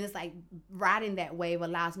then it's like riding that wave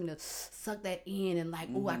allows me to suck that in, and like,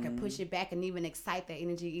 I can push it back and even excite that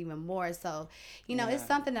energy even more. So, you know, it's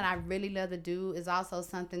something that I really love to do. It's also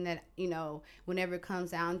something that, you know, whenever it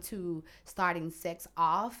comes down to starting sex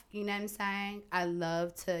off, you know what I'm saying? I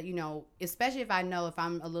love to, you know, especially if I know if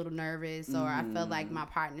I'm a little nervous or I feel like my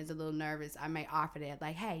partner's a little nervous, I may offer that,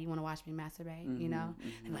 like, hey, you want to watch me masturbate? You know?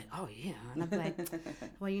 They're like, oh, yeah. And I'm like,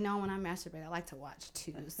 well, you know, when I masturbate, I like to watch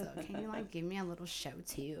too. So can you like give me a little show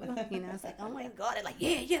too? You know, it's like, oh my God, they're like,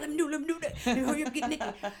 yeah, let me do that. You get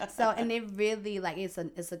naked. So, and it really, like, it's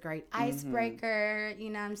a great icebreaker. You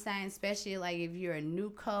know what I'm saying? Especially like if you're a new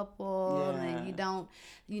couple and you don't,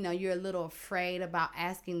 you know, you're a little afraid about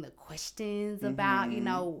asking the questions about, you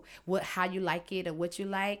know, how you like it or what you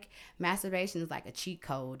like. Masturbation is like a cheat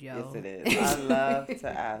code, yo. Yes, it is. I love to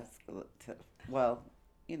ask. Well,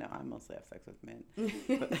 you know, I mostly have sex with men.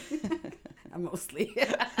 I mostly.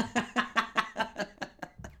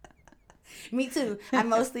 Me too. I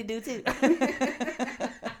mostly do too.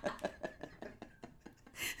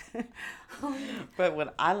 But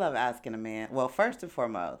what I love asking a man, well, first and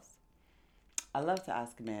foremost, I love to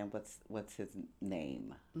ask a man what's his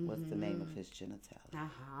name. What's the name of his genitalia?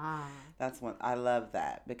 That's one. I love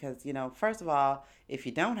that, because, you know, first of all, if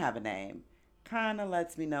you don't have a name, kind of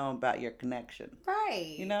lets me know about your connection.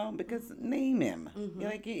 Right. You know, because name him.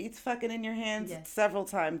 You're like, it's fucking in your hands several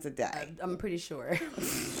times a day. I'm pretty sure.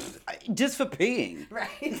 Just for peeing.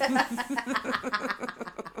 Right.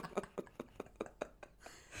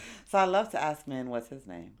 So I love to ask men what's his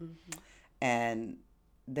name. And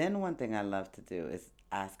then one thing I love to do is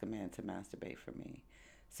ask a man to masturbate for me,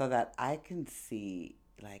 so that I can see,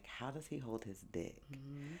 like, how does he hold his dick?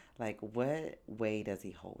 Like, what way does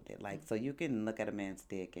he hold it? Like, so you can look at a man's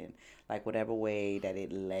dick and, like, whatever way that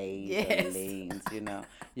it lays or leans, you know,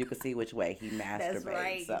 you can see which way he masturbates. That's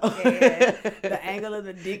right. So. Yeah. The angle of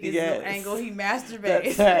the dick is the angle he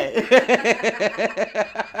masturbates. That's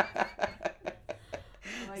right.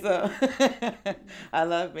 So I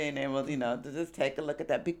love being able, you know, to just take a look at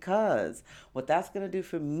that, because what that's going to do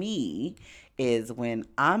for me is when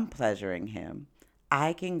I'm pleasuring him,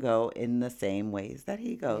 I can go in the same ways that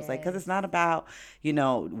he goes. Like, because it's not about, you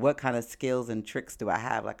know, what kind of skills and tricks do I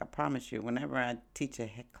have. Like, I promise you, whenever I teach a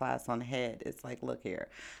class on head, it's like, look here,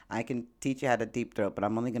 I can teach you how to deep throat, but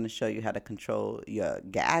I'm only going to show you how to control your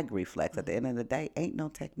gag reflex. At the end of the day, ain't no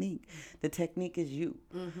technique. The technique is you.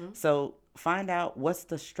 So find out what's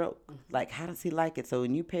the stroke. Like, how does he like it? So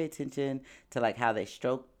when you pay attention to, like, how they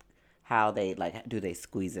stroke, how they, like, do they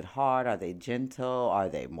squeeze it hard? Are they gentle? Are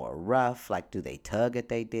they more rough? Like, do they tug at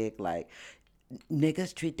their dick? Like,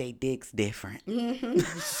 niggas treat their dicks different.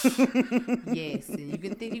 Yes, and you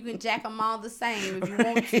can think you can jack them all the same if you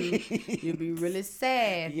want to. You'll be really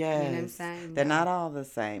sad. Yes. You know what I'm saying? They're not all the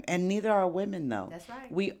same. And neither are women, though. That's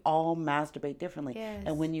right. We all masturbate differently. Yes.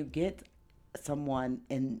 And when you get someone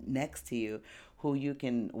in next to you who you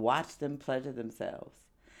can watch them pleasure themselves.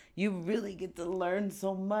 You really get to learn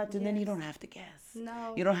so much, and then you Yes. don't have to guess.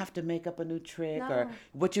 No. You don't have to make up a new trick, or No.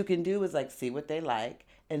 what you can do is like see what they like,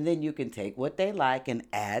 and then you can take what they like and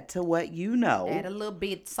add to what you know. Add a little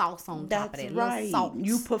bit sauce on top of That's that. right. Little salt.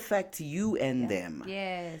 You perfect you and Yeah. them.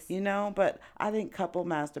 Yes. You know, but I think couple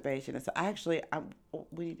masturbation is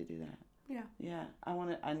we need to do that. Yeah. Yeah,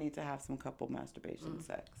 I need to have some couple masturbation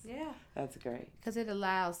sex. Yeah. That's great. Because it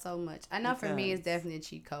allows so much. I know It for me, it's does. definitely a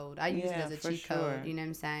cheat code. I use it Yeah, as a for cheat sure. code. You know what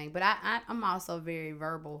I'm saying? But I'm also very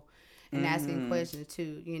verbal and asking questions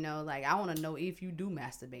too. You know, like I want to know if you do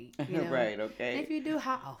masturbate. You know? Right, okay. And if you do,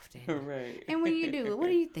 how often? Right. And when you do, what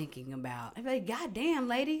are you thinking about? I'm like, God damn,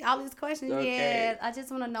 lady, all these questions. Okay. Yeah, I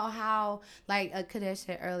just want to know how, like Kadesh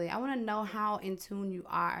said earlier, I want to know how in tune you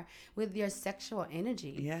are with your sexual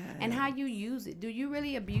energy. Yeah. And how you use it. Do you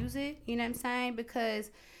really abuse it? You know what I'm saying?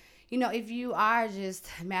 Because, you know, if you are just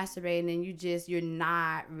masturbating and you're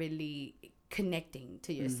not really connecting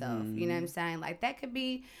to yourself, you know what I'm saying? Like that could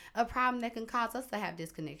be a problem that can cause us to have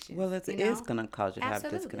disconnection. Well, it you is know? going to cause you to have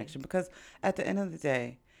Absolutely. disconnection, because at the end of the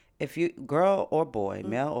day, if you, girl or boy,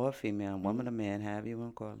 male or female, woman or man, however you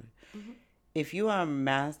want to call it, if you are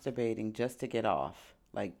masturbating just to get off,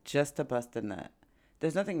 like just to bust a nut,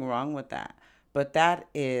 there's nothing wrong with that. But that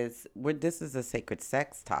is where this is a sacred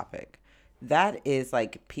sex topic. That is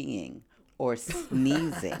like peeing or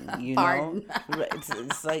sneezing, you know? Farting.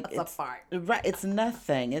 It's like That's a fart. Right, it's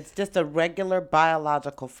nothing. It's just a regular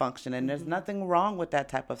biological function, and there's nothing wrong with that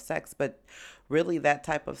type of sex. But really, that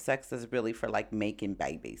type of sex is really for like making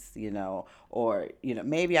babies, you know, or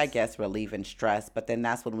maybe I guess relieving stress. But then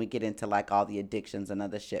that's when we get into like all the addictions and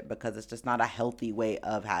other shit, because it's just not a healthy way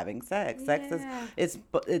of having sex. Yeah.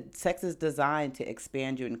 Sex is designed to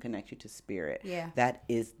expand you and connect you to spirit. Yeah. That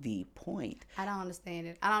is the point. I don't understand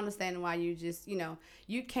it. I don't understand why you just,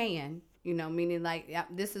 you can, meaning like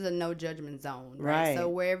this is a no judgment zone, right? Right. So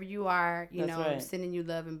wherever you are, That's right. sending you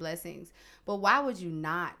love and blessings. But why would you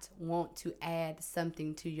not want to add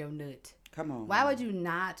something to your nut? Come on. Why would you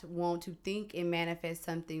not want to think and manifest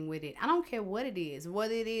something with it? I don't care what it is.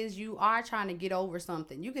 Whether it is you are trying to get over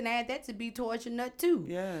something, you can add that to be towards your nut too.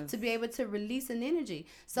 Yes. To be able to release an energy.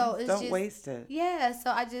 So it's Don't just waste it. yeah, so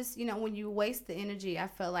I just, when you waste the energy, I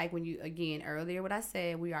felt like when you, again, earlier what I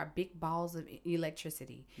said, we are big balls of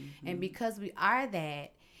electricity. And because we are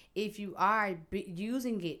that, if you are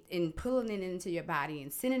using it and pulling it into your body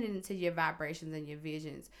and sending it into your vibrations and your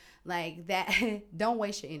visions, like that, don't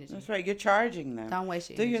waste your energy. That's right. You're charging them. Don't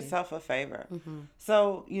waste your Do energy. yourself a favor.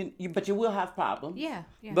 So but you will have problems. Yeah,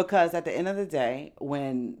 yeah. Because at the end of the day,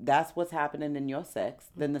 when that's what's happening in your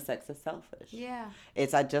sex, then the sex is selfish. Yeah.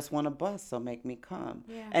 It's I just want to bust, so make me come.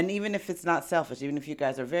 Yeah. And even if it's not selfish, even if you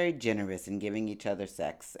guys are very generous in giving each other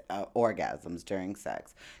sex orgasms during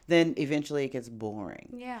sex, then eventually it gets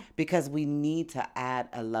boring. Yeah. Because we need to add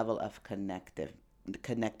a level of connectiveness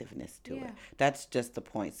to Yeah. it. That's just the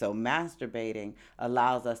point. So masturbating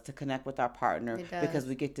allows us to connect with our partner, It does. because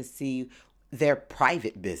we get to see their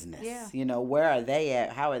private business. Yeah. Where are they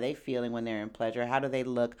at? How are they feeling when they're in pleasure? How do they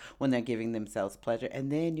look when they're giving themselves pleasure?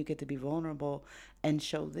 And then you get to be vulnerable and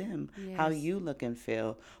show them how Yes. you look and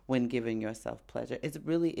feel when giving yourself pleasure. It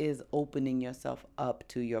really is opening yourself up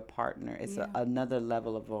to your partner. It's another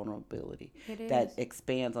level of vulnerability It that is.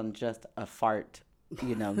 expands on just a fart,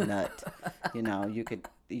 nut. You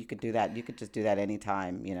could do that. You could just do that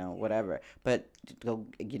anytime, whatever. But go,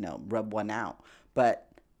 rub one out. But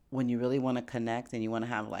when you really want to connect and you want to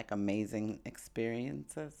have like amazing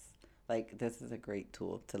experiences, like this is a great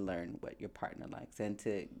tool to learn what your partner likes and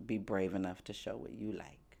to be brave enough to show what you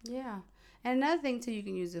like. Yeah. And another thing too you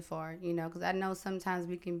can use it for, because I know sometimes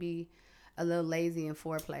we can be a little lazy in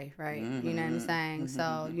foreplay, right? You know what I'm saying?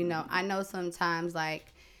 So, I know sometimes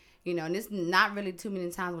like, and it's not really too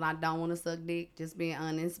many times when I don't want to suck dick, just being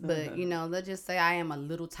honest. But, let's just say I am a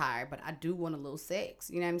little tired, but I do want a little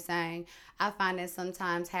sex. You know what I'm saying? I find that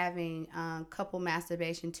sometimes having couple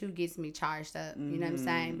masturbation too gets me charged up. You know what I'm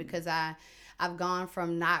saying? Because I've gone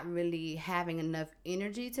from not really having enough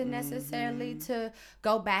energy to necessarily to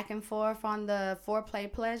go back and forth on the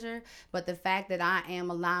foreplay pleasure, but the fact that I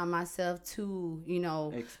am allowing myself to,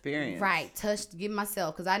 Experience. right, give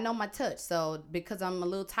myself, because I know my touch. So because I'm a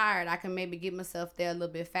little tired, I can maybe get myself there a little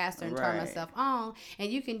bit faster and turn Right. myself on.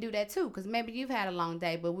 And you can do that too, because maybe you've had a long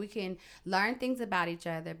day, but we can learn things about each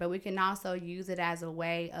other, but we can also use it as a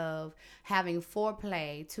way of having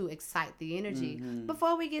foreplay to excite the energy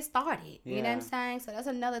before we get started. You know what I'm Yeah. saying? So that's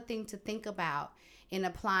another thing to think about in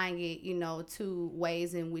applying it, to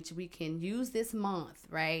ways in which we can use this month,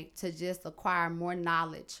 right, to just acquire more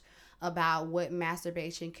knowledge about what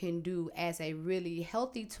masturbation can do as a really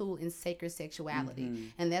healthy tool in sacred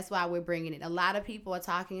sexuality. And that's why we're bringing it. A lot of people are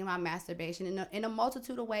talking about masturbation in a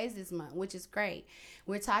multitude of ways this month, which is great.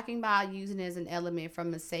 We're talking about using it as an element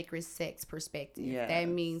from a sacred sex perspective. Yes. That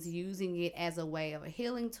means using it as a way of a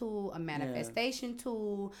healing tool, a manifestation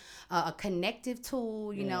tool, a connective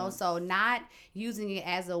tool, you know, so not using it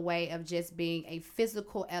as a way of just being a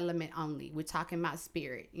physical element only. We're talking about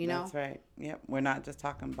spirit, you know? That's right. Yep. We're not just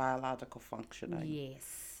talking biological functioning.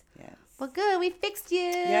 Yes. Yes. Well, good. We fixed you.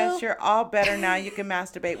 Yes, you're all better now. You can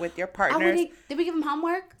masturbate with your partners. Did we give them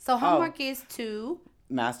homework? So homework is to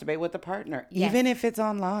masturbate with a partner, Yes. even if it's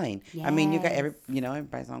online. I mean, you got Yes.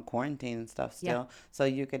 everybody's on quarantine and stuff still, so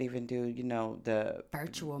you could even do, the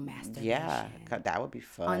virtual masturbation. Yeah, that would be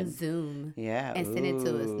fun on Zoom. Yeah, And send it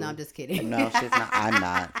to us. No, I'm just kidding. No, she's not. I'm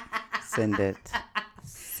not. Send it.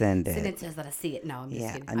 Send it to us. Let us see it. No, I'm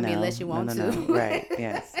just kidding. I mean, no, unless you want no. to. Right?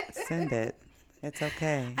 Yes. Send it. It's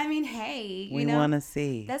okay. I mean, hey, We want to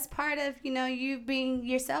see. That's part of you being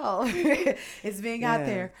yourself. It's being out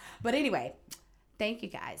there. But anyway. Thank you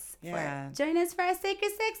guys for joining us for our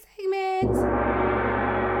Sacred Sex segment.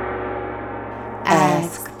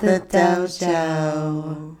 Ask the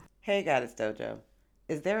Dojo. Hey, Goddess Dojo.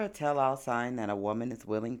 Is there a tell-all sign that a woman is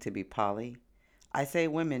willing to be poly? I say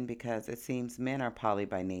women because it seems men are poly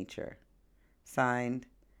by nature. Signed,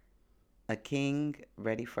 a king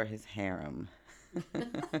ready for his harem.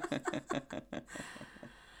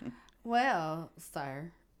 Well,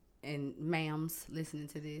 sir and ma'ams listening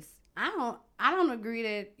to this, I don't agree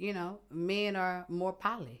that, men are more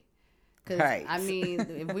poly. Because, right. I mean,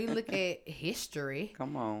 if we look at history.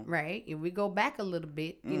 Come on. Right? If we go back a little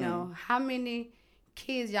bit, how many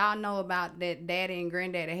kids y'all know about that daddy and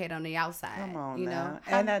granddaddy had on the outside? Come on now.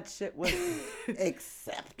 And that shit was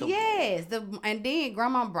acceptable. Yes. And then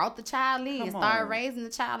grandma brought the child in and started on. raising the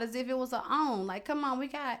child as if it was her own. Like, come on, we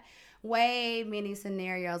got way many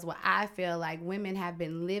scenarios where I feel like women have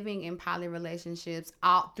been living in poly relationships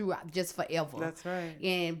all throughout just forever. That's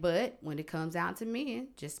right. But when it comes down to men,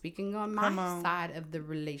 just speaking on my side of the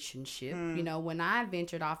relationship, when I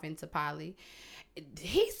ventured off into poly,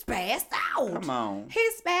 he spazzed out. Come on. He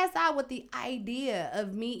spazzed out with the idea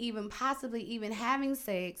of me even having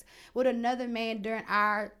sex with another man during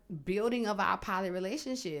our building of our poly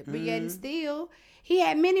relationship. But yet and still, he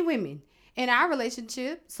had many women in our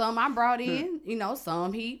relationship. Some I brought in,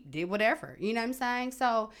 some he did whatever. You know what I'm saying?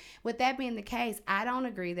 So with that being the case, I don't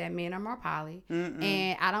agree that men are more poly.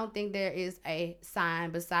 And I don't think there is a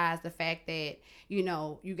sign besides the fact that,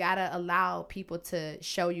 you got to allow people to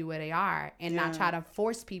show you where they are and not try to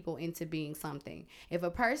force people into being something. If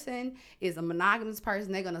a person is a monogamous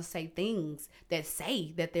person, they're going to say things that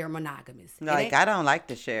say that they're monogamous. Like, I don't like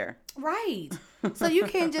to share. Right. So you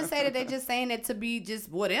can't just say that they're just saying it to be just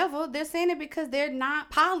whatever. They're saying it because they're not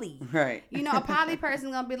poly. Right. A poly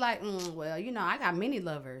person's going to be like, well, I got many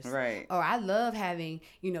lovers. Right. Or I love having,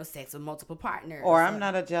 sex with multiple partners. Or I'm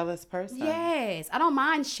not a jealous person. Yes. I don't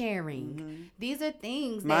mind sharing. These are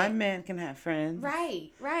things that... My man can have friends.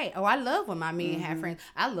 Right. Oh, I love when my men have friends.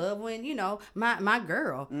 I love when, my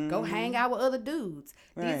girl go hang out with other dudes.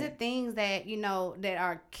 Right. These are things that, that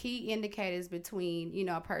are key indicators between,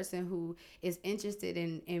 a person who is interested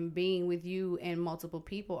in being with you and multiple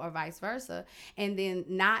people or vice versa. And then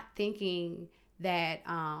not thinking that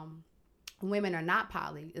women are not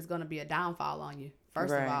poly is going to be a downfall on you.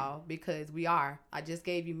 First of all, because we are. I just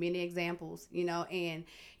gave you many examples, and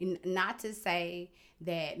not to say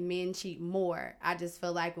that men cheat more. I just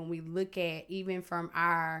feel like when we look at, even from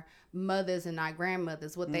our mothers and our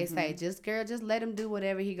grandmothers, what they say, just let him do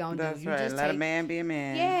whatever he gonna do. That's right. Just let a man be a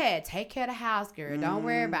man. Yeah, take care of the house, girl. Don't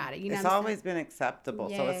worry about it. It's always been acceptable.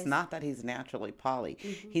 Yes. So it's not that he's naturally poly.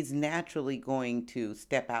 He's naturally going to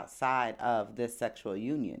step outside of this sexual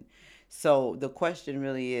union. So the question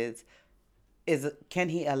really is can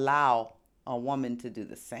he allow a woman to do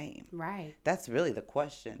the same? Right. That's really the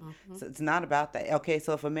question. So it's not about that. Okay,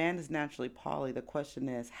 so if a man is naturally poly, the question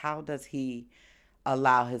is, how does he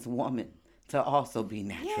allow his woman to also be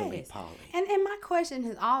naturally poly? And my question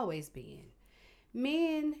has always been,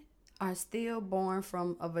 men are still born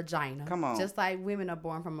from a vagina. Come on. Just like women are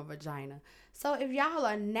born from a vagina. So if y'all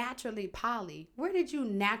are naturally poly, where did you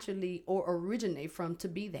naturally or originate from to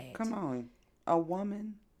be that? Come on. A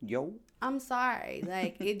woman Yo. I'm sorry.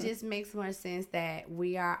 Like, it just makes more sense that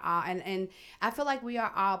we are all, and I feel like we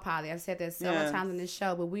are all poly. I've said this several Yes. times in this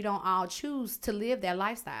show, but we don't all choose to live that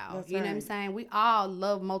lifestyle. That's you know what I'm right. saying? We all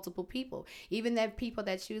love multiple people. Even that people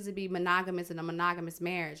that choose to be monogamous in a monogamous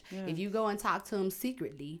marriage. If you go and talk to them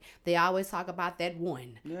secretly, they always talk about that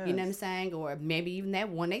one. You know what I'm Yes. saying? Or maybe even that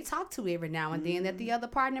one they talk to every now and then that the other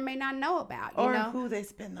partner may not know about. You Or know? who they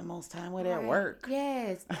spend the most time with at Right. work.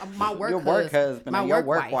 Yes. My work Your work husband my and your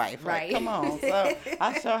work work wife. Like, Right. come on. So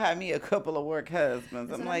I sure had me a couple of work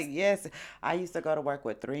husbands. I'm what like, I'm yes. I used to go to work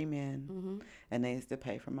with 3 men, Mm-hmm. and they used to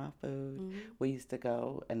pay for my food. We used to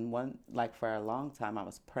go, and for a long time, I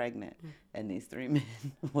was pregnant, and these 3 men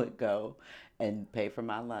would go and pay for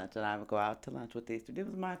my lunch, and I would go out to lunch with these 3. It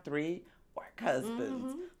was my 3 work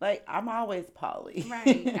husbands. Like, I'm always poly.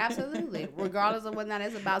 Right, absolutely. Regardless of whether or not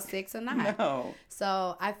it's about sex or not. No.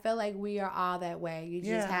 So I feel like we are all that way. You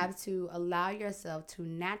just Yeah. have to allow yourself to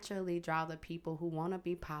naturally draw the people who want to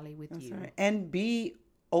be poly with you. Right. And be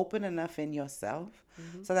open enough in yourself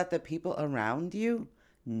so that the people around you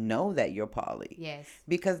know that you're poly. Yes.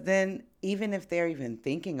 Because then even if they're even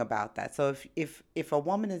thinking about that, so if a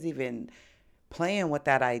woman is even playing with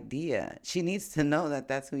that idea, she needs to know that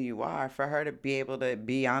that's who you are for her to be able to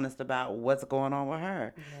be honest about what's going on with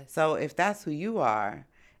her. Yes. So if that's who you are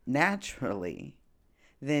naturally,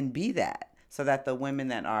 then be that so that the women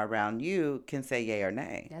that are around you can say yay or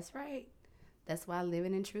nay. That's right. That's why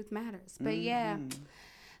living in truth matters. But yeah,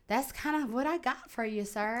 that's kind of what I got for you,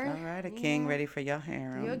 sir. All right, a king ready for your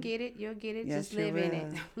harem. You'll get it. You'll get it. Yes, Just you live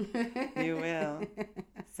in it. You will.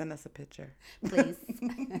 Send us a picture. Please.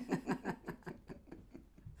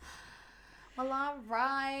 Well, all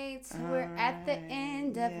right. We're at the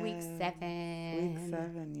end of week yes. 7. Week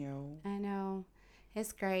 7, yo. I know.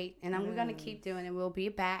 It's great. And we're going to keep doing it. We'll be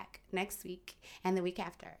back next week and the week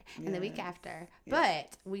after and the week Yes. after.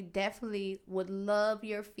 But we definitely would love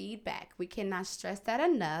your feedback. We cannot stress that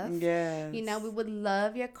enough. Yes. You know, we would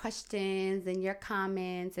love your questions and your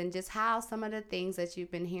comments and just how some of the things that you've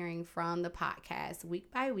been hearing from the podcast week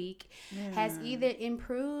by week has either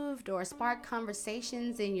improved or sparked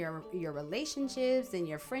conversations in your relationships and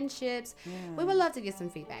your friendships. We would love to get some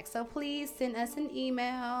feedback. So please send us an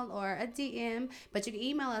email or a DM, but you can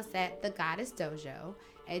email us at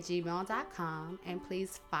thegoddessdojo@gmail.com, and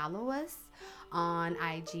please follow us on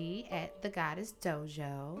IG at The Goddess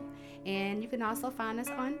Dojo. And you can also find us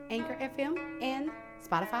on Anchor FM and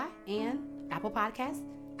Spotify and Apple Podcasts,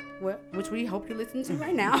 which we hope you listen to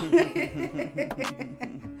right now.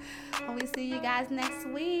 And we see you guys next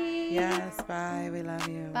week. Yes, bye. We love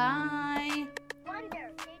you. Bye.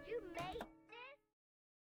 Wonder, did you make